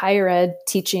ed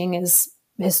teaching is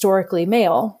historically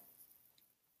male.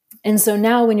 And so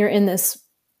now when you're in this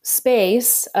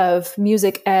space of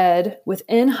music ed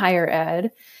within higher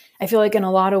ed, I feel like in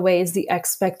a lot of ways, the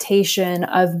expectation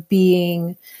of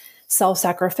being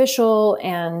self-sacrificial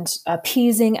and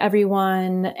appeasing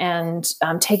everyone and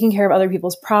taking care of other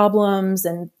people's problems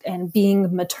and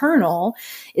being maternal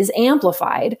is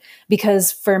amplified,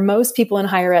 because for most people in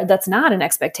higher ed, that's not an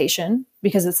expectation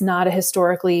because it's not a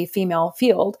historically female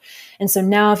field. And so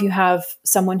now if you have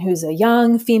someone who's a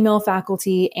young female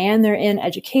faculty and they're in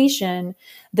education,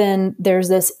 then there's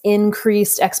this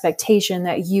increased expectation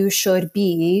that you should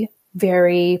be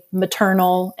very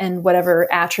maternal and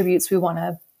whatever attributes we want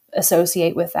to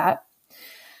associate with that.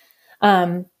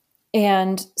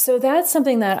 And so that's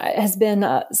something that has been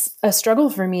a struggle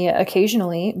for me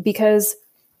occasionally, because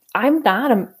I'm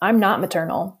not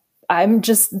maternal.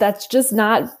 That's just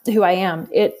not who I am.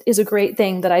 It is a great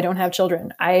thing that I don't have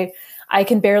children. I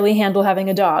can barely handle having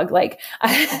a dog. Like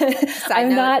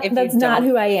that's not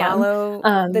who I am.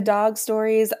 Follow the dog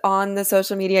stories on the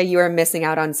social media, you are missing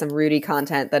out on some Rudy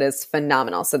content that is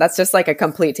phenomenal. So that's just like a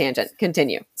complete tangent.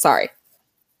 Continue. Sorry.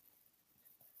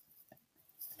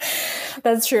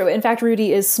 That's true. In fact,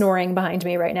 Rudy is snoring behind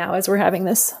me right now as we're having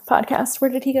this podcast. Where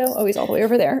did he go? Oh, he's all the way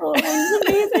over there. Oh, that's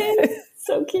amazing.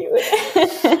 So cute.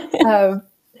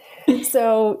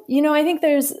 So, I think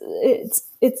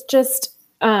it's just,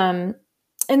 and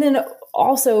then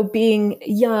also being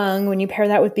young, when you pair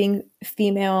that with being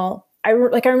female, I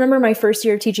remember my first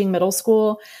year of teaching middle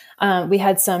school, we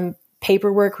had some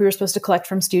paperwork we were supposed to collect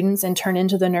from students and turn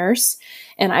into the nurse.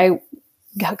 And I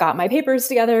got my papers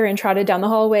together and trotted down the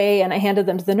hallway and I handed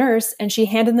them to the nurse, and she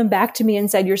handed them back to me and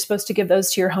said, "You're supposed to give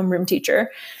those to your homeroom teacher."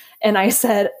 And I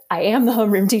said, "I am the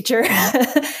homeroom teacher,"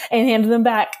 and handed them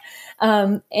back.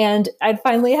 And I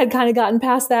finally had kind of gotten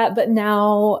past that, but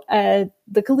now at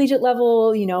the collegiate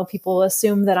level, people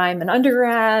assume that I'm an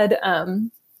undergrad. A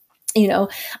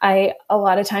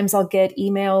lot of times I'll get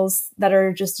emails that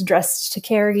are just addressed to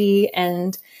Kari,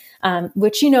 and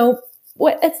which,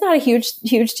 it's not a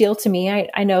huge deal to me.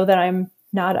 I know that I'm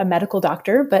not a medical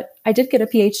doctor, but I did get a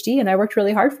PhD and I worked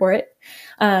really hard for it.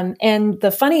 And the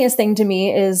funniest thing to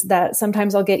me is that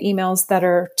sometimes I'll get emails that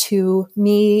are to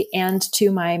me and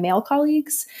to my male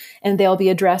colleagues, and they'll be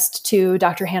addressed to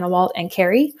Dr. Hannah Walt and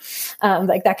Kari.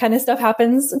 Like that kind of stuff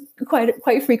happens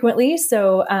quite frequently.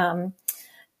 So,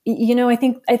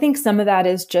 I think some of that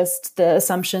is just the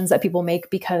assumptions that people make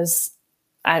because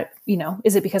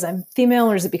is it because I'm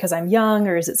female, or is it because I'm young,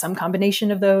 or is it some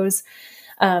combination of those?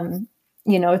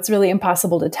 It's really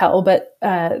impossible to tell, but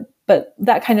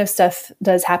that kind of stuff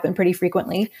does happen pretty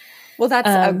frequently. Well, that's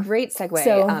a great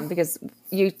segue because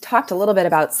you talked a little bit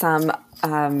about some,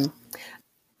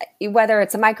 whether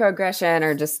it's a microaggression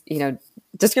or just,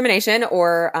 discrimination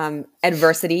or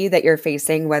adversity that you're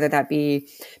facing, whether that be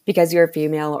because you're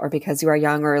female or because you are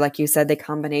young, or like you said, the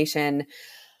combination.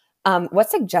 What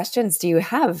suggestions do you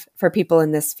have for people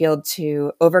in this field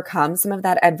to overcome some of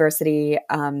that adversity,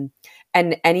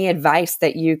 and any advice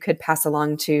that you could pass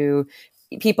along to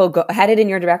people headed in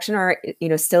your direction, or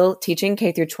still teaching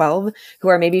K through 12 who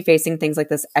are maybe facing things like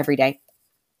this every day?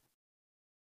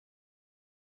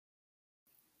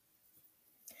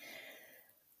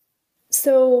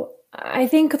 So I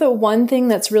think the one thing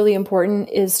that's really important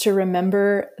is to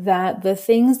remember that the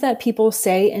things that people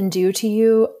say and do to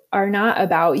you are not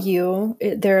about you.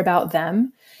 They're about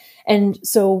them. And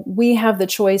so we have the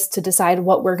choice to decide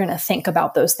what we're going to think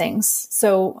about those things.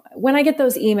 So when I get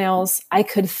those emails, I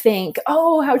could think,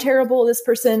 oh, how terrible, this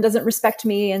person doesn't respect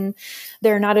me and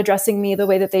they're not addressing me the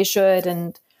way that they should.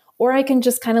 Or I can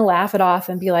just kind of laugh it off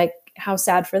and be like, how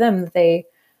sad for them that they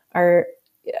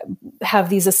have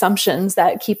these assumptions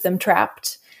that keep them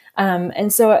trapped.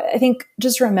 And so I think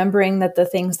just remembering that the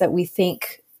things that we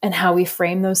think and how we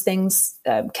frame those things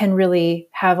can really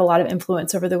have a lot of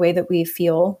influence over the way that we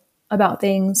feel about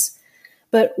things.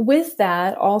 But with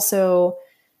that, also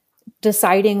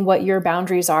deciding what your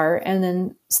boundaries are and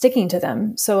then sticking to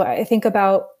them. So I think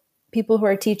about people who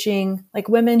are teaching, like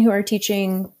women who are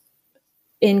teaching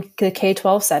in the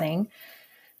K-12 setting.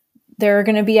 There are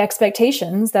going to be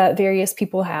expectations that various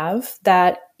people have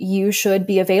that you should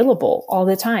be available all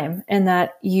the time, and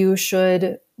that you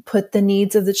should put the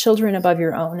needs of the children above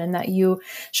your own, and that you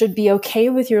should be okay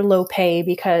with your low pay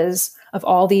because of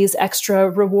all these extra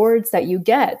rewards that you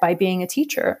get by being a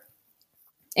teacher.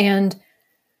 And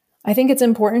I think it's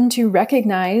important to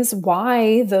recognize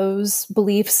why those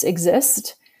beliefs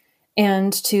exist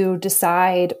and to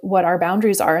decide what our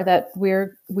boundaries are, that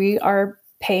we are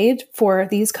paid for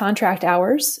these contract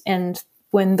hours. And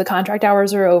when the contract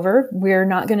hours are over, we're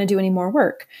not going to do any more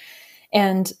work.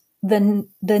 And the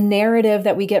narrative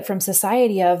that we get from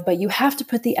society of, but you have to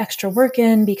put the extra work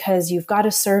in because you've got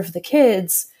to serve the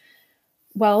kids.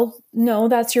 Well, no,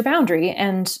 that's your boundary.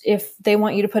 And if they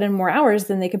want you to put in more hours,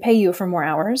 then they can pay you for more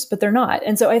hours, but they're not.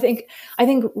 And so I think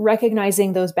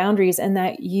recognizing those boundaries and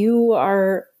that you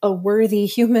are a worthy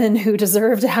human who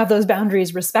deserve to have those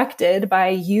boundaries respected by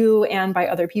you and by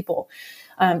other people.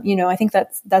 I think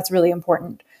that's really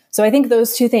important. So I think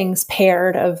those two things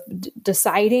paired of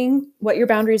deciding what your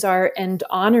boundaries are and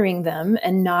honoring them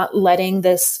and not letting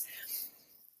this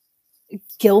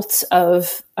guilt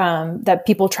of that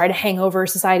people try to hang over,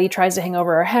 society tries to hang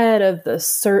over our head of the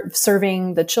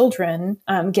serving the children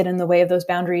get in the way of those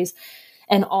boundaries.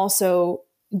 And also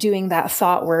doing that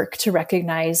thought work to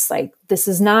recognize, like, this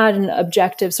is not an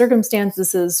objective circumstance.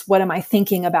 This is, what am I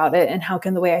thinking about it? And how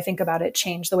can the way I think about it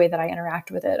change the way that I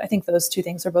interact with it? I think those two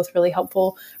things are both really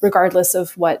helpful, regardless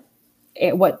of what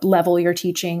level you're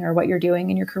teaching or what you're doing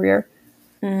in your career.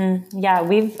 Mm-hmm. Yeah,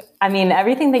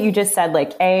 everything that you just said,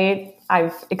 like, A,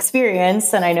 I've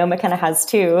experienced, and I know McKenna has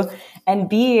too. And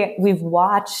B, we've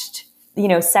watched,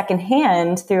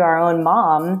 secondhand through our own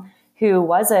mom, who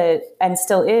was and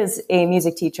still is a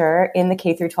music teacher in the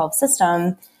K through 12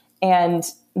 system. And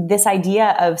this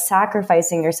idea of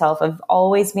sacrificing yourself, of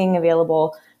always being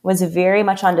available, was very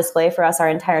much on display for us our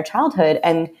entire childhood.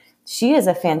 And she is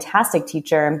a fantastic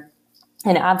teacher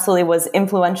and absolutely was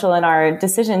influential in our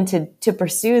decision to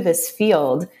pursue this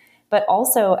field. But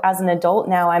also as an adult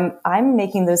now, I'm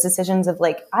making those decisions of,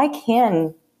 like, I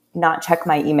can not check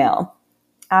my email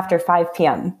after 5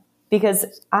 p.m. because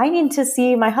I need to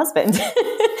see my husband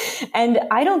and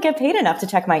I don't get paid enough to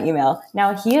check my email.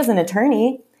 Now, he is an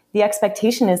attorney. The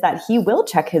expectation is that he will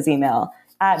check his email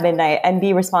at midnight and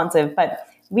be responsive, but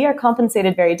we are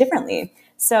compensated very differently.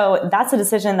 So that's a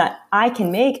decision that I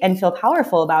can make and feel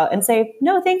powerful about and say,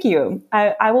 no, thank you.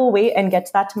 I will wait and get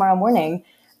to that tomorrow morning.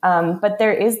 But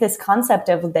there is this concept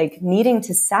of like needing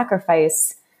to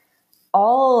sacrifice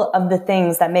all of the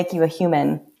things that make you a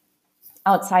human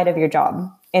outside of your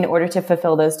job in order to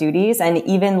fulfill those duties. And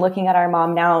even looking at our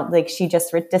mom now, like she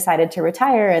just decided to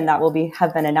retire, and that will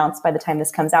have been announced by the time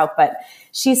this comes out. But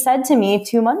she said to me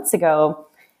 2 months ago,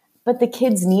 but the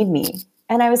kids need me.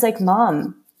 And I was like,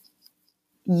 Mom,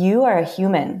 you are a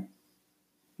human.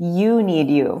 You need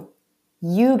you.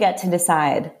 You get to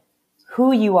decide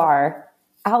who you are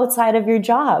outside of your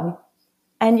job.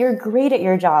 And you're great at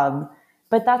your job,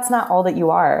 but that's not all that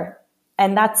you are.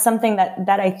 And that's something that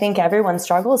I think everyone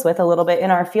struggles with a little bit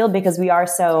in our field because we are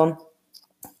so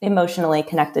emotionally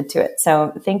connected to it.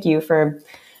 So thank you for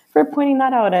pointing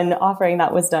that out and offering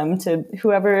that wisdom to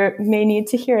whoever may need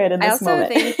to hear it in this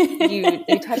moment. I also think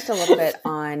you touched a little bit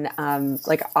on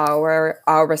like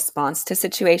our response to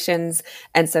situations.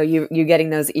 And so you getting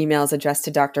those emails addressed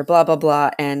to Dr. blah, blah, blah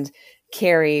and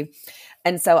Kari.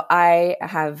 And so I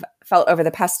have felt over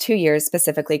the past 2 years,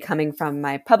 specifically coming from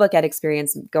my public ed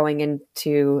experience, going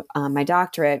into my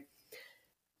doctorate,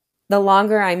 the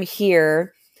longer I'm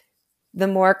here, the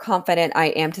more confident I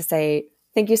am to say,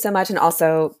 thank you so much. And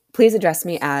also, please address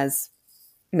me as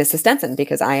Mrs. Stenson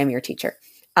because I am your teacher.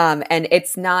 And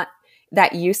it's not,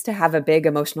 that used to have a big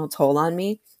emotional toll on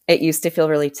me. It used to feel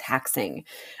really taxing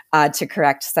to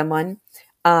correct someone.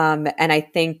 And I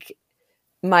think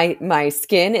my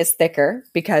skin is thicker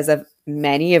because of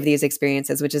many of these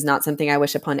experiences, which is not something I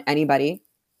wish upon anybody.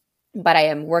 But I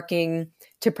am working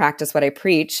to practice what I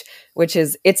preach, which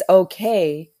is it's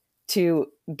okay to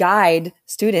guide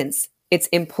students. It's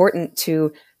important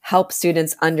to help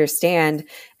students understand.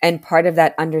 And part of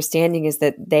that understanding is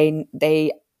that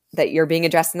that you're being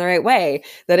addressed in the right way.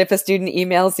 That if a student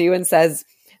emails you and says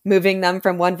moving them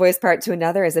from one voice part to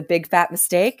another is a big fat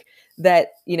mistake, that,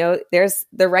 you know, there's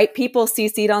the right people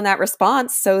CC'd on that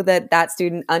response so that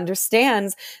student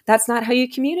understands that's not how you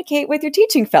communicate with your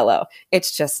teaching fellow.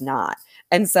 It's just not.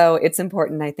 And so it's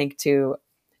important, I think, to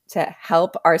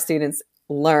help our students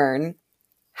learn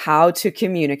how to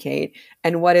communicate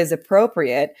and what is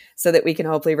appropriate so that we can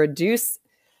hopefully reduce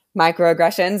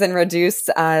microaggressions and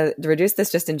reduce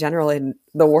this just in general in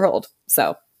the world.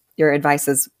 So your advice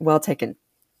is well taken.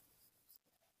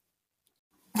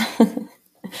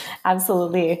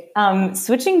 Absolutely.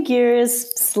 Switching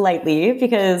gears slightly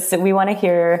because we want to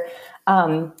hear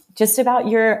just about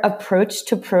your approach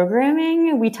to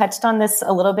programming. We touched on this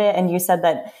a little bit, and you said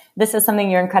that this is something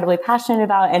you're incredibly passionate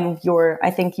about, and I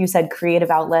think you said creative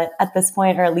outlet at this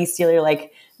point, or at least your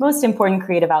like most important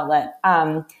creative outlet.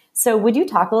 So would you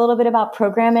talk a little bit about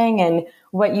programming and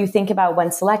what you think about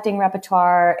when selecting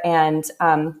repertoire and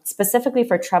specifically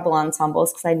for treble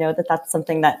ensembles? Because I know that that's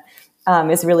something that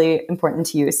is really important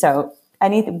to you. So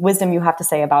any wisdom you have to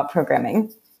say about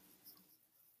programming?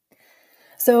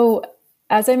 So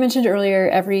as I mentioned earlier,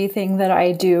 everything that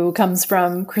I do comes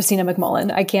from Christina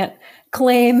McMullen. I can't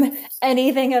claim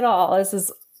anything at all. This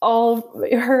is all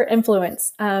her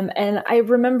influence. And I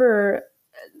remember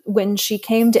when she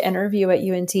came to interview at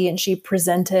UNT and she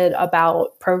presented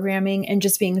about programming and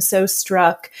just being so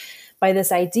struck by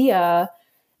this idea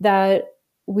that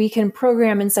we can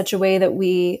program in such a way that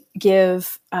we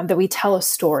that we tell a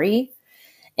story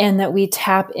and that we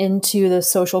tap into the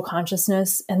social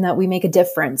consciousness and that we make a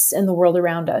difference in the world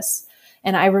around us.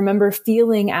 And I remember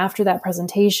feeling after that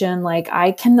presentation, like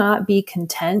I cannot be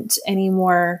content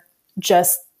anymore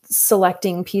just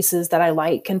selecting pieces that I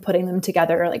like and putting them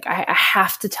together. Like I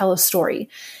have to tell a story.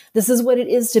 This is what it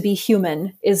is to be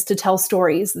human, is to tell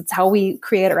stories. It's how we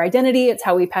create our identity. It's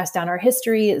how we pass down our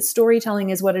history. Storytelling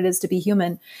is what it is to be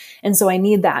human. And so I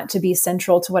need that to be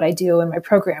central to what I do in my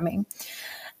programming.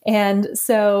 And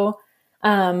so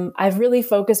I've really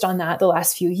focused on that the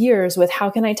last few years with how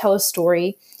can I tell a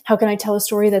story? How can I tell a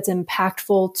story that's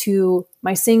impactful to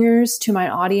my singers, to my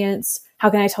audience?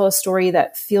 How can I tell a story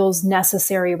that feels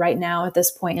necessary right now at this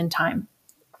point in time?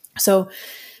 So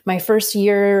my first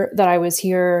year that I was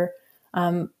here,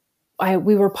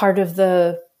 we were part of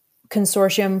the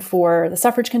consortium for the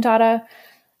suffrage cantata.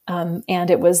 And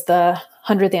it was the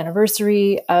 100th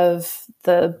anniversary of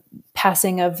the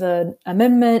passing of the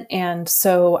amendment. And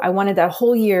so I wanted that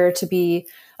whole year to be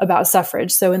about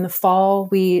suffrage. So in the fall,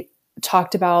 we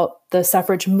talked about the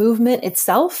suffrage movement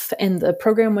itself, and the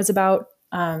program was about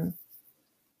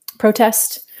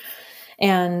protest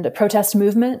and protest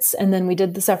movements. And then we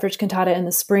did the suffrage cantata in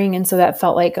the spring. And so that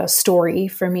felt like a story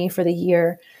for me for the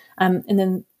year. And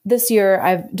then this year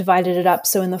I've divided it up.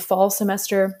 So in the fall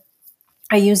semester,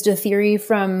 I used a theory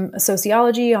from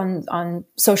sociology on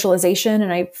socialization,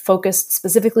 and I focused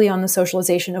specifically on the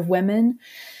socialization of women.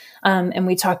 And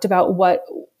we talked about what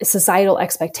societal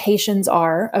expectations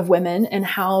are of women and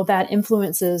how that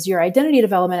influences your identity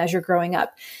development as you're growing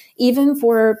up. Even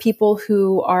for people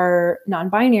who are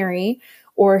non-binary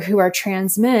or who are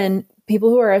trans men, people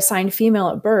who are assigned female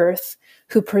at birth,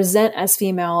 who present as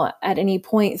female at any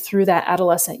point through that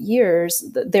adolescent years,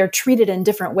 they're treated in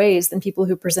different ways than people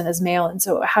who present as male. And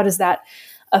so how does that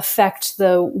affect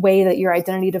the way that your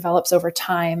identity develops over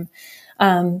time?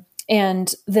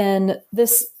 And then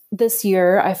this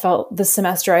year, this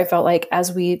semester, I felt like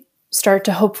as we start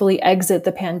to hopefully exit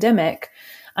the pandemic,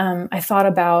 I thought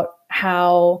about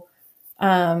how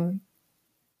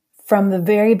from the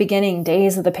very beginning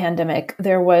days of the pandemic,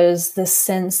 there was this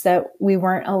sense that we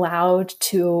weren't allowed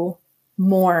to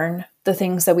mourn the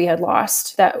things that we had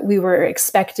lost, that we were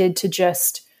expected to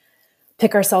just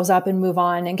pick ourselves up and move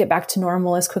on and get back to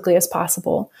normal as quickly as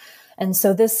possible. And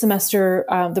so this semester,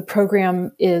 the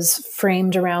program is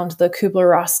framed around the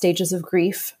Kubler-Ross stages of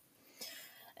grief.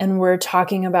 And we're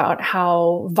talking about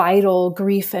how vital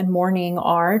grief and mourning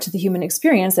are to the human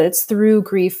experience, that it's through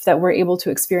grief that we're able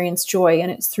to experience joy, and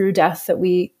it's through death that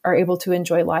we are able to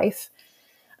enjoy life.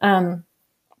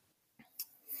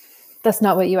 That's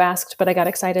not what you asked, but I got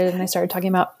excited and I started talking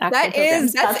about actual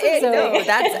programs. That's it. No,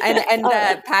 and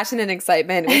the passion and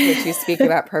excitement with which you speak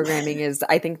about programming is,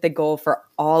 I think, the goal for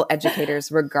all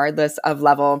educators, regardless of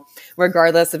level,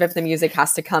 regardless of if the music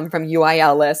has to come from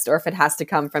UIL list or if it has to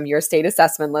come from your state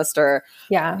assessment list, or,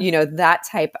 that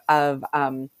type of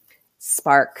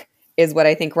spark is what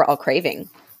I think we're all craving.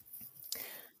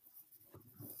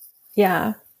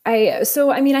 Yeah.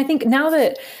 I think now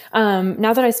that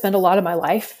I spend a lot of my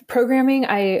life programming,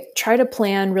 I try to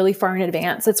plan really far in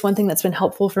advance. That's one thing that's been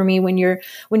helpful for me when you're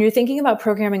thinking about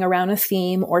programming around a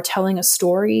theme or telling a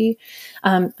story.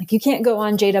 Like you can't go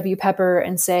on JW Pepper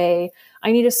and say,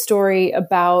 I need a story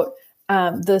about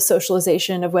the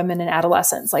socialization of women and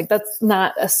adolescents. Like that's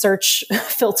not a search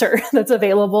filter that's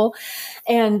available.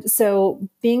 And so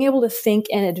being able to think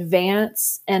in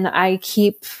advance, and I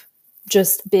keep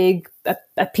just a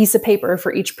piece of paper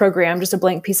for each program, just a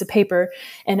blank piece of paper.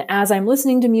 And as I'm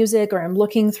listening to music or I'm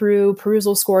looking through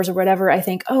perusal scores or whatever, I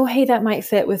think, oh, hey, that might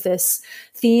fit with this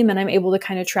theme. And I'm able to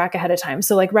kind of track ahead of time.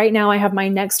 So like right now I have my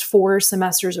next 4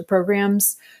 semesters of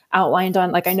programs outlined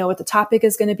on, like, I know what the topic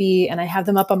is going to be and I have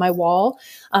them up on my wall.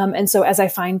 And so as I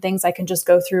find things, I can just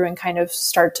go through and kind of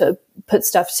start to put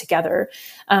stuff together.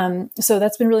 So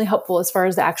that's been really helpful as far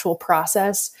as the actual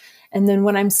process. And then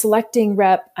when I'm selecting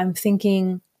rep, I'm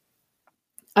thinking,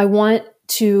 I want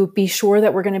to be sure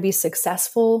that we're going to be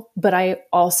successful, but I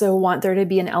also want there to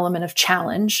be an element of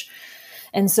challenge.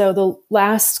 And so the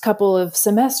last couple of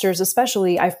semesters,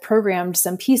 especially, I've programmed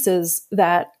some pieces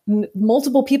that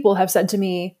multiple people have said to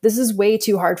me, this is way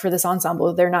too hard for this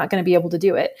ensemble. They're not going to be able to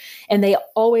do it. And they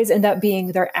always end up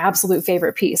being their absolute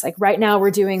favorite piece. Like right now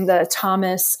we're doing the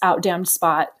Thomas Outdamned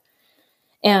Spot.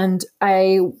 And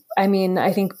I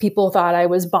think people thought I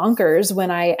was bonkers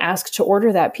when I asked to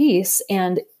order that piece,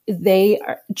 and they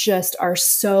are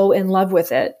so in love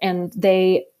with it. And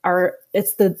they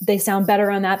sound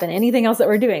better on that than anything else that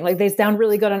we're doing. Like they sound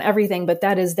really good on everything, but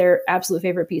that is their absolute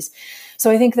favorite piece. So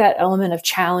I think that element of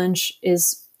challenge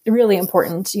is really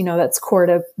important. That's core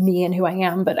to me and who I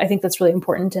am, but I think that's really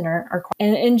important in our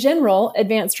and in general,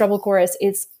 advanced treble chorus,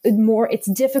 it's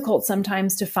difficult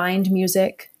sometimes to find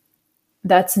music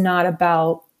that's not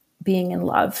about being in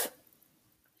love.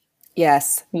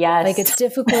 Yes. Like it's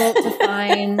difficult to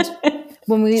find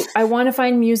I want to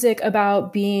find music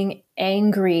about being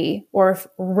angry or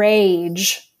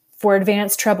rage for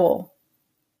advanced treble.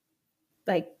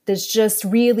 Like it's just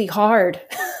really hard.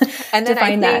 And then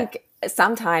I think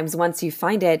sometimes once you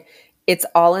find it, it's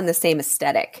all in the same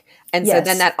aesthetic. And so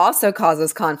then that also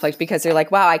causes conflict because you're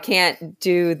like, wow, I can't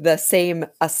do the same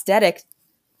aesthetic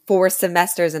 4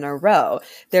 semesters in a row.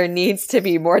 There needs to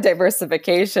be more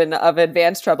diversification of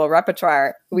advanced treble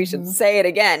repertoire. We should say it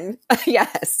again.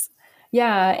 Yes.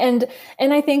 Yeah. And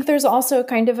I think there's also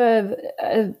kind of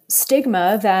a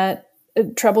stigma that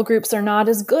treble groups are not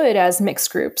as good as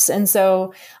mixed groups. And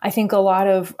so I think a lot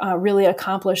of really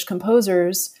accomplished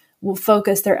composers will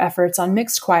focus their efforts on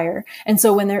mixed choir. And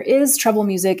so when there is treble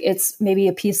music, it's maybe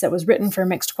a piece that was written for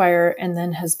mixed choir and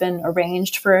then has been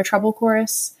arranged for a treble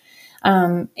chorus.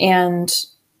 And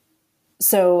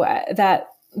so that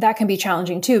can be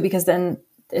challenging too, because then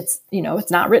it's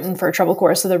not written for a treble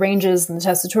chorus. So the ranges and the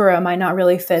tessitura might not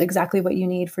really fit exactly what you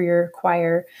need for your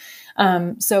choir.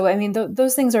 So, I mean,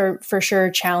 those things are for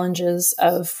sure challenges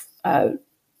of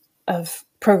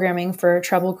programming for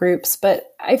treble groups.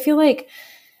 But I feel like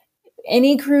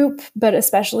any group, but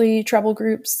especially treble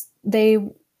groups, they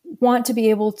want to be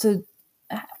able to,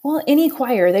 well, any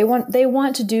choir, they want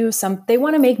to do they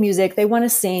want to make music, they want to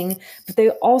sing, but they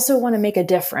also want to make a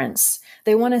difference.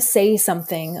 They want to say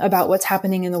something about what's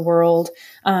happening in the world.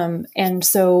 And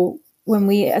so when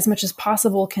we, as much as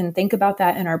possible, can think about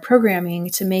that in our programming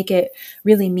to make it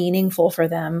really meaningful for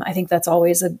them, I think that's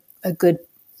always a good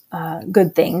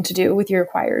thing to do with your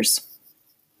choirs.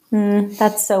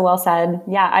 That's so well said.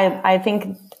 Yeah, I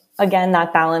think, again,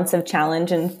 that balance of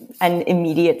challenge and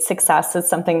immediate success is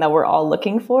something that we're all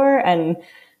looking for. And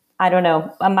I don't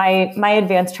know, my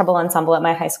advanced treble ensemble at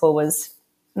my high school was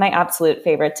my absolute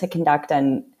favorite to conduct.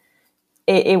 And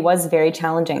it was very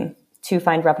challenging to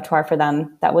find repertoire for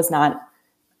them that was not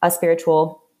a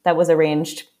spiritual, that was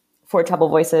arranged for treble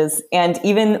voices. And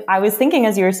even I was thinking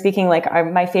as you were speaking, like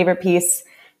my favorite piece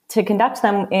to conduct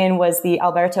them in was the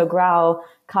Alberto Grau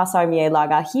Casar Mie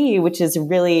Lagahi, which is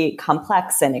really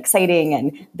complex and exciting,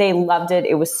 and they loved it.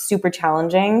 It was super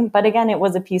challenging. But again, it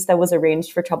was a piece that was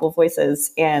arranged for treble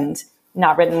voices and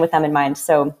not written with them in mind.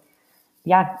 So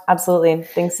yeah, absolutely.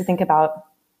 Things to think about.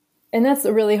 And that's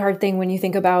a really hard thing when you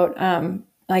think about,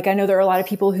 like, I know there are a lot of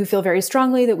people who feel very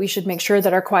strongly that we should make sure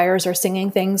that our choirs are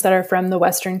singing things that are from the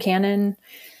Western canon.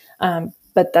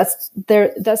 But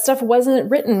that stuff wasn't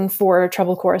written for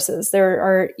treble choruses. There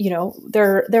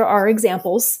are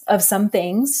examples of some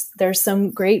things. There's some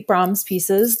great Brahms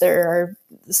pieces. There are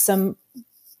some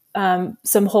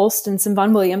Holst and some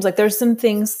Vaughan Williams. Like, there's some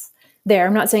things there.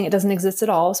 I'm not saying it doesn't exist at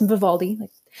all. Some Vivaldi,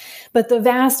 but the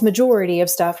vast majority of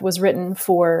stuff was written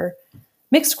for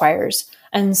mixed choirs.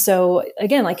 And so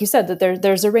again, like you said, that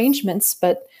there's arrangements,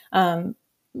 but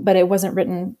it wasn't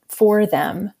written for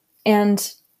them.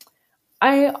 And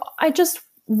I just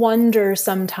wonder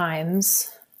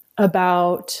sometimes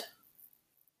about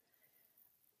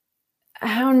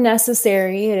how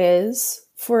necessary it is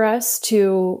for us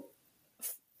to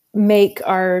make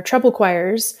our treble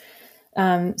choirs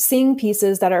sing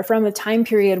pieces that are from a time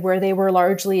period where they were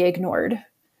largely ignored.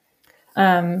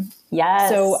 Yes.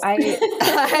 So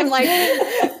I'm like,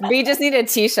 we just need a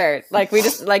t-shirt. Like,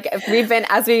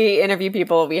 as we interview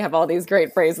people, we have all these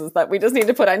great phrases that we just need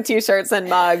to put on t-shirts and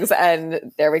mugs,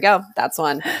 and there we go. That's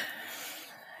one.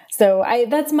 So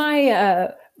that's my,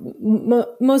 a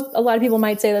lot of people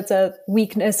might say that's a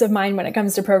weakness of mine when it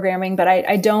comes to programming, but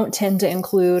I don't tend to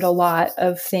include a lot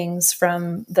of things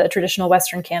from the traditional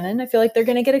Western canon. I feel like they're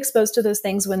going to get exposed to those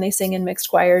things when they sing in mixed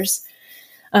choirs.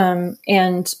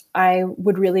 And I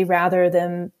would really rather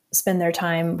them spend their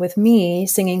time with me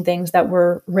singing things that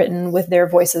were written with their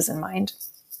voices in mind.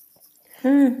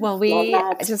 Well,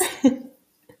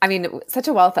 such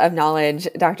a wealth of knowledge,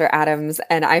 Dr. Adams.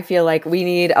 And I feel like we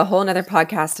need a whole nother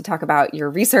podcast to talk about your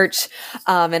research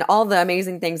and all the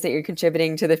amazing things that you're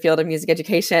contributing to the field of music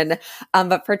education.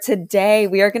 But for today,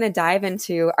 we are going to dive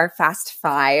into our Fast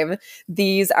Five.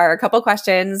 These are a couple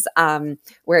questions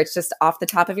where it's just off the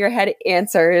top of your head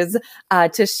answers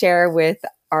to share with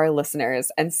our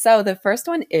listeners. And so the first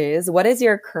one is, what is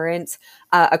your current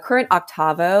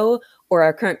octavo or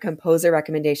a current composer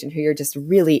recommendation who you're just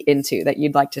really into that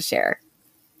you'd like to share?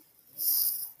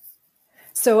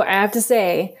 So I have to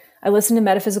say, I listen to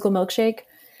Metaphysical Milkshake,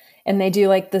 and they do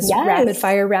like this rapid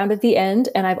fire round at the end,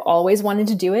 and I've always wanted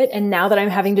to do it. And now that I'm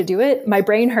having to do it, my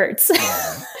brain hurts.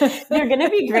 You're going to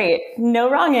be great. No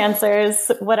wrong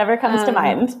answers, whatever comes to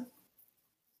mind.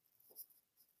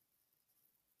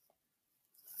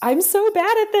 I'm so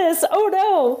bad at this. Oh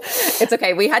no. It's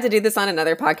okay. We had to do this on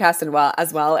another podcast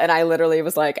as well. And I literally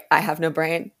was like, I have no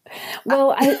brain.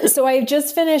 Well, I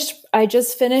just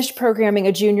finished programming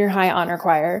a junior high honor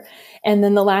choir. And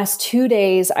then the last 2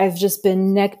 days, I've just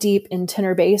been neck deep in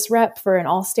tenor bass rep for an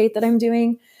all state that I'm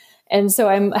doing. And so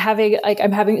I'm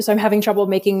having trouble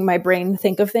making my brain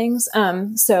think of things.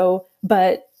 I'm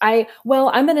going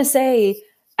to say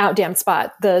Out Damned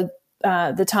Spot, the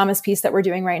Thomas piece that we're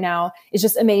doing right now is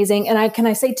just amazing. And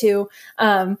I say too,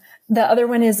 the other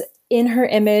one is In Her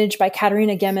Image by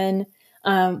Katerina Gemin.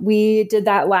 We did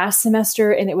that last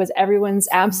semester, and it was everyone's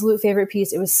absolute favorite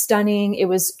piece. It was stunning. It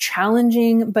was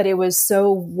challenging, but it was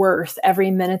so worth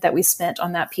every minute that we spent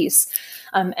on that piece.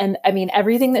 And I mean,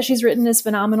 everything that she's written is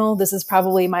phenomenal. This is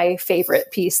probably my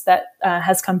favorite piece that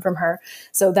has come from her.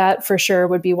 So that for sure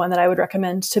would be one that I would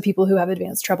recommend to people who have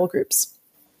advanced treble groups.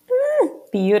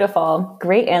 Beautiful.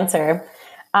 Great answer.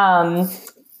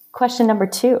 Question number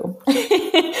 2.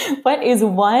 What is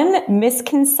one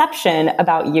misconception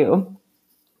about you?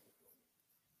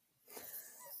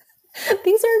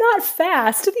 These are not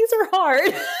fast. These are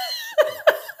hard.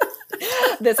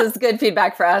 This is good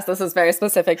feedback for us. This is very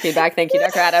specific feedback. Thank you,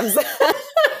 Dr. Adams.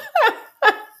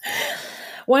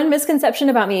 One misconception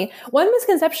about me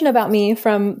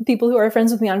from people who are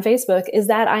friends with me on Facebook is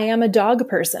that I am a dog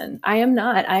person. I am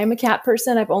not. I am a cat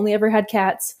person. I've only ever had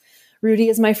cats. Rudy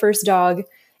is my first dog,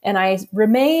 and I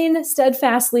remain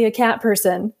steadfastly a cat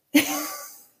person.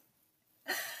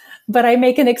 But I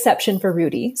make an exception for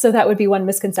Rudy. So that would be one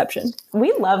misconception.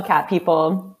 We love cat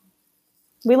people.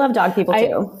 We love dog people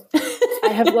too.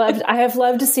 I have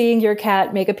loved seeing your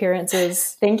cat make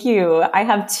appearances. Thank you. I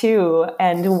have 2,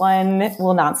 and one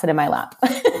will not sit in my lap.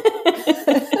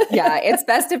 Yeah, it's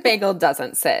best if Bagel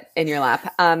doesn't sit in your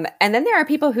lap. And then there are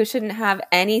people who shouldn't have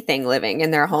anything living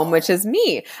in their home, which is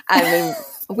me. I mean,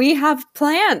 we have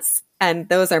plants, and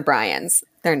those are Brian's.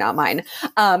 They're not mine.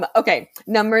 Okay,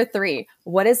 number 3.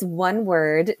 What is one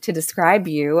word to describe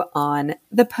you on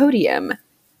the podium?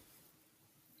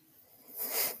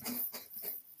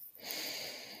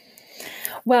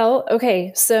 Well,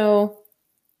 okay, so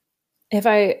if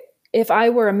I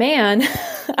were a man,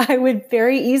 I would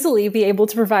very easily be able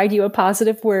to provide you a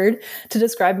positive word to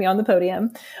describe me on the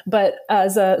podium. But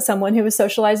as someone who is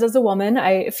socialized as a woman,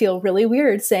 I feel really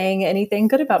weird saying anything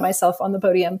good about myself on the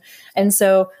podium. And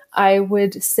so I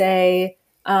would say,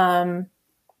 I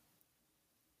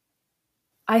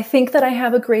think that I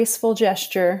have a graceful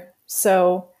gesture.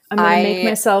 So I'm going to make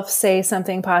myself say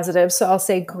something positive. So I'll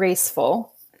say graceful.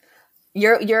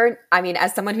 I mean,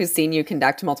 as someone who's seen you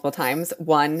conduct multiple times,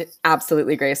 1,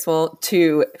 absolutely graceful,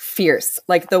 2, fierce.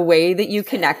 Like the way that you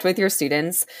connect with your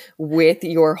students with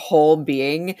your whole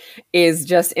being is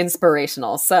just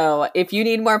inspirational. So if you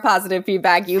need more positive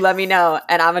feedback, you let me know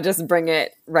and I'm going to just bring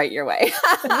it right your way.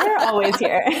 We're always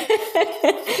here.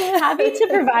 Happy to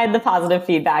provide the positive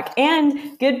feedback,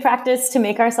 and good practice to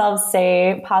make ourselves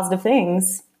say positive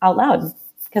things out loud,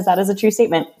 because that is a true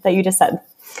statement that you just said.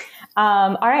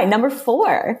 All right, number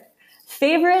 4,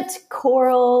 favorite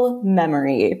choral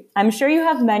memory. I'm sure you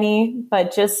have many,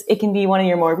 but just it can be one of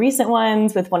your more recent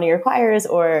ones with one of your choirs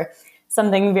or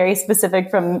something very specific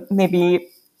from maybe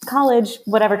college,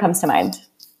 whatever comes to mind.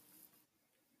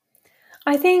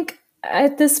 I think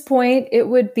at this point it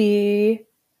would be,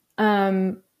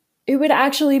 it would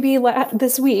actually be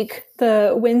this week,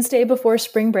 the Wednesday before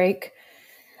spring break.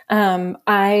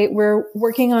 We're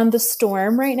working on The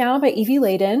Storm right now by Evie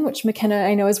Layden, which McKenna,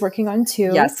 I know, is working on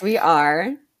too. Yes, we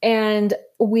are. And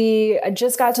we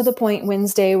just got to the point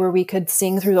Wednesday where we could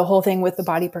sing through the whole thing with the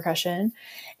body percussion.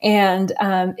 And,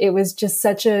 it was just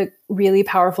such a really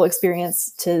powerful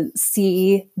experience to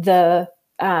see the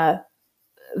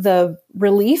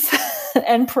relief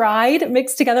and pride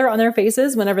mixed together on their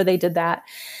faces whenever they did that.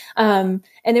 And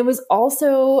it was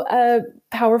also,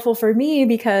 powerful for me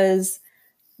because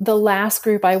the last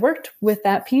group I worked with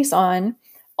that piece on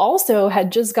also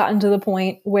had just gotten to the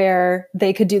point where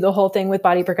they could do the whole thing with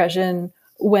body percussion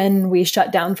when we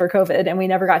shut down for COVID and we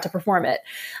never got to perform it.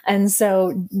 And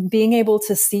so being able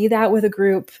to see that with a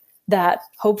group that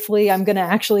hopefully I'm going to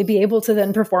actually be able to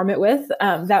then perform it with,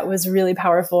 that was really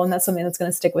powerful. And that's something that's going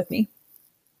to stick with me.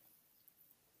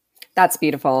 That's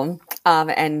beautiful.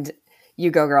 And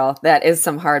you go, girl. That is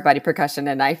some hard body percussion.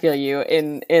 And I feel you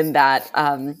in that,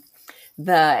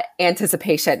 the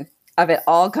anticipation of it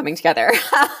all coming together.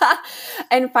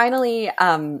 And finally,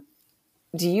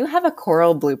 do you have a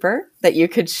choral blooper that you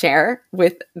could share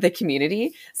with the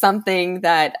community? Something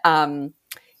that,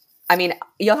 I mean,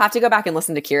 you'll have to go back and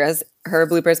listen to Kira's. Her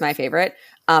blooper is my favorite.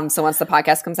 So once the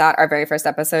podcast comes out, our very first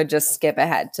episode, just skip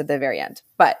ahead to the very end.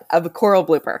 But a choral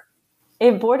blooper.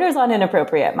 It borders on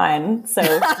inappropriate, mine. So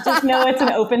just know it's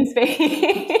an open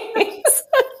space.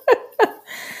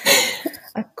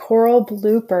 A choral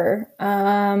blooper.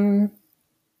 I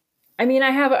mean,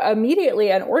 I have immediately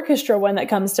an orchestra one that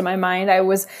comes to my mind. I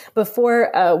was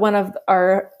before one of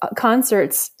our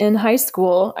concerts in high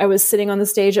school, I was sitting on the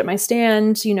stage at my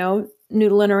stand, you know,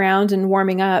 noodling around and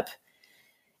warming up.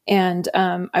 And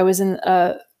I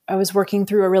was working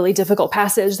through a really difficult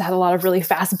passage that had a lot of really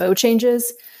fast bow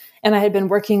changes. And I had been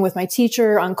working with my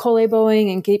teacher on cole bowing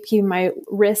and keeping my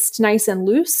wrist nice and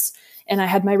loose. And I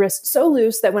had my wrist so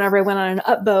loose that whenever I went on an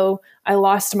up bow, I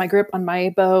lost my grip on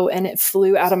my bow and it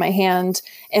flew out of my hand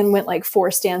and went like 4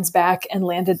 stands back and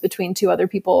landed between 2 other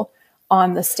people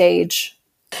on the stage.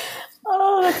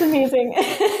 Oh, that's amazing.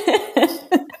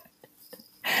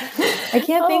 I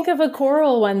can't think of a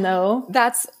choral one though.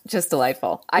 That's just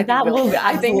delightful. That will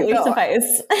absolutely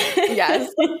suffice.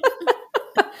 Yes.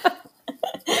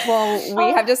 Well,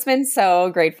 we have just been so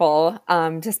grateful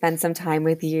to spend some time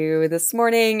with you this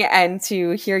morning and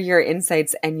to hear your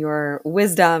insights and your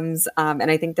wisdoms.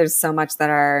 And I think there's so much that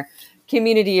our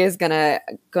community is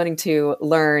going to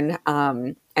learn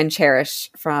and cherish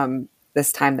from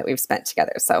this time that we've spent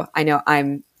together. So I know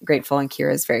I'm grateful, and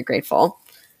Kira is very grateful.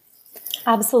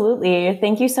 Absolutely.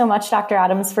 Thank you so much, Dr.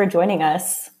 Adams, for joining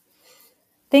us.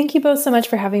 Thank you both so much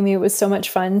for having me. It was so much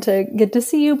fun to get to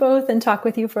see you both and talk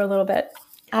with you for a little bit.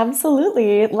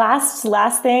 Absolutely.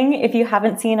 Last thing, if you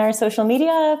haven't seen our social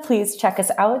media, please check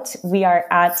us out. We are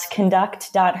at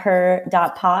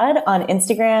conduct.her.pod on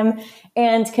Instagram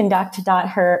and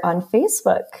conduct.her on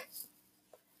Facebook.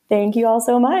 Thank you all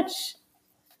so much.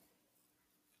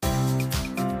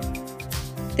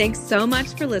 Thanks so much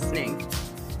for listening.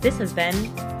 This has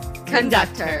been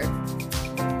Conduct Her.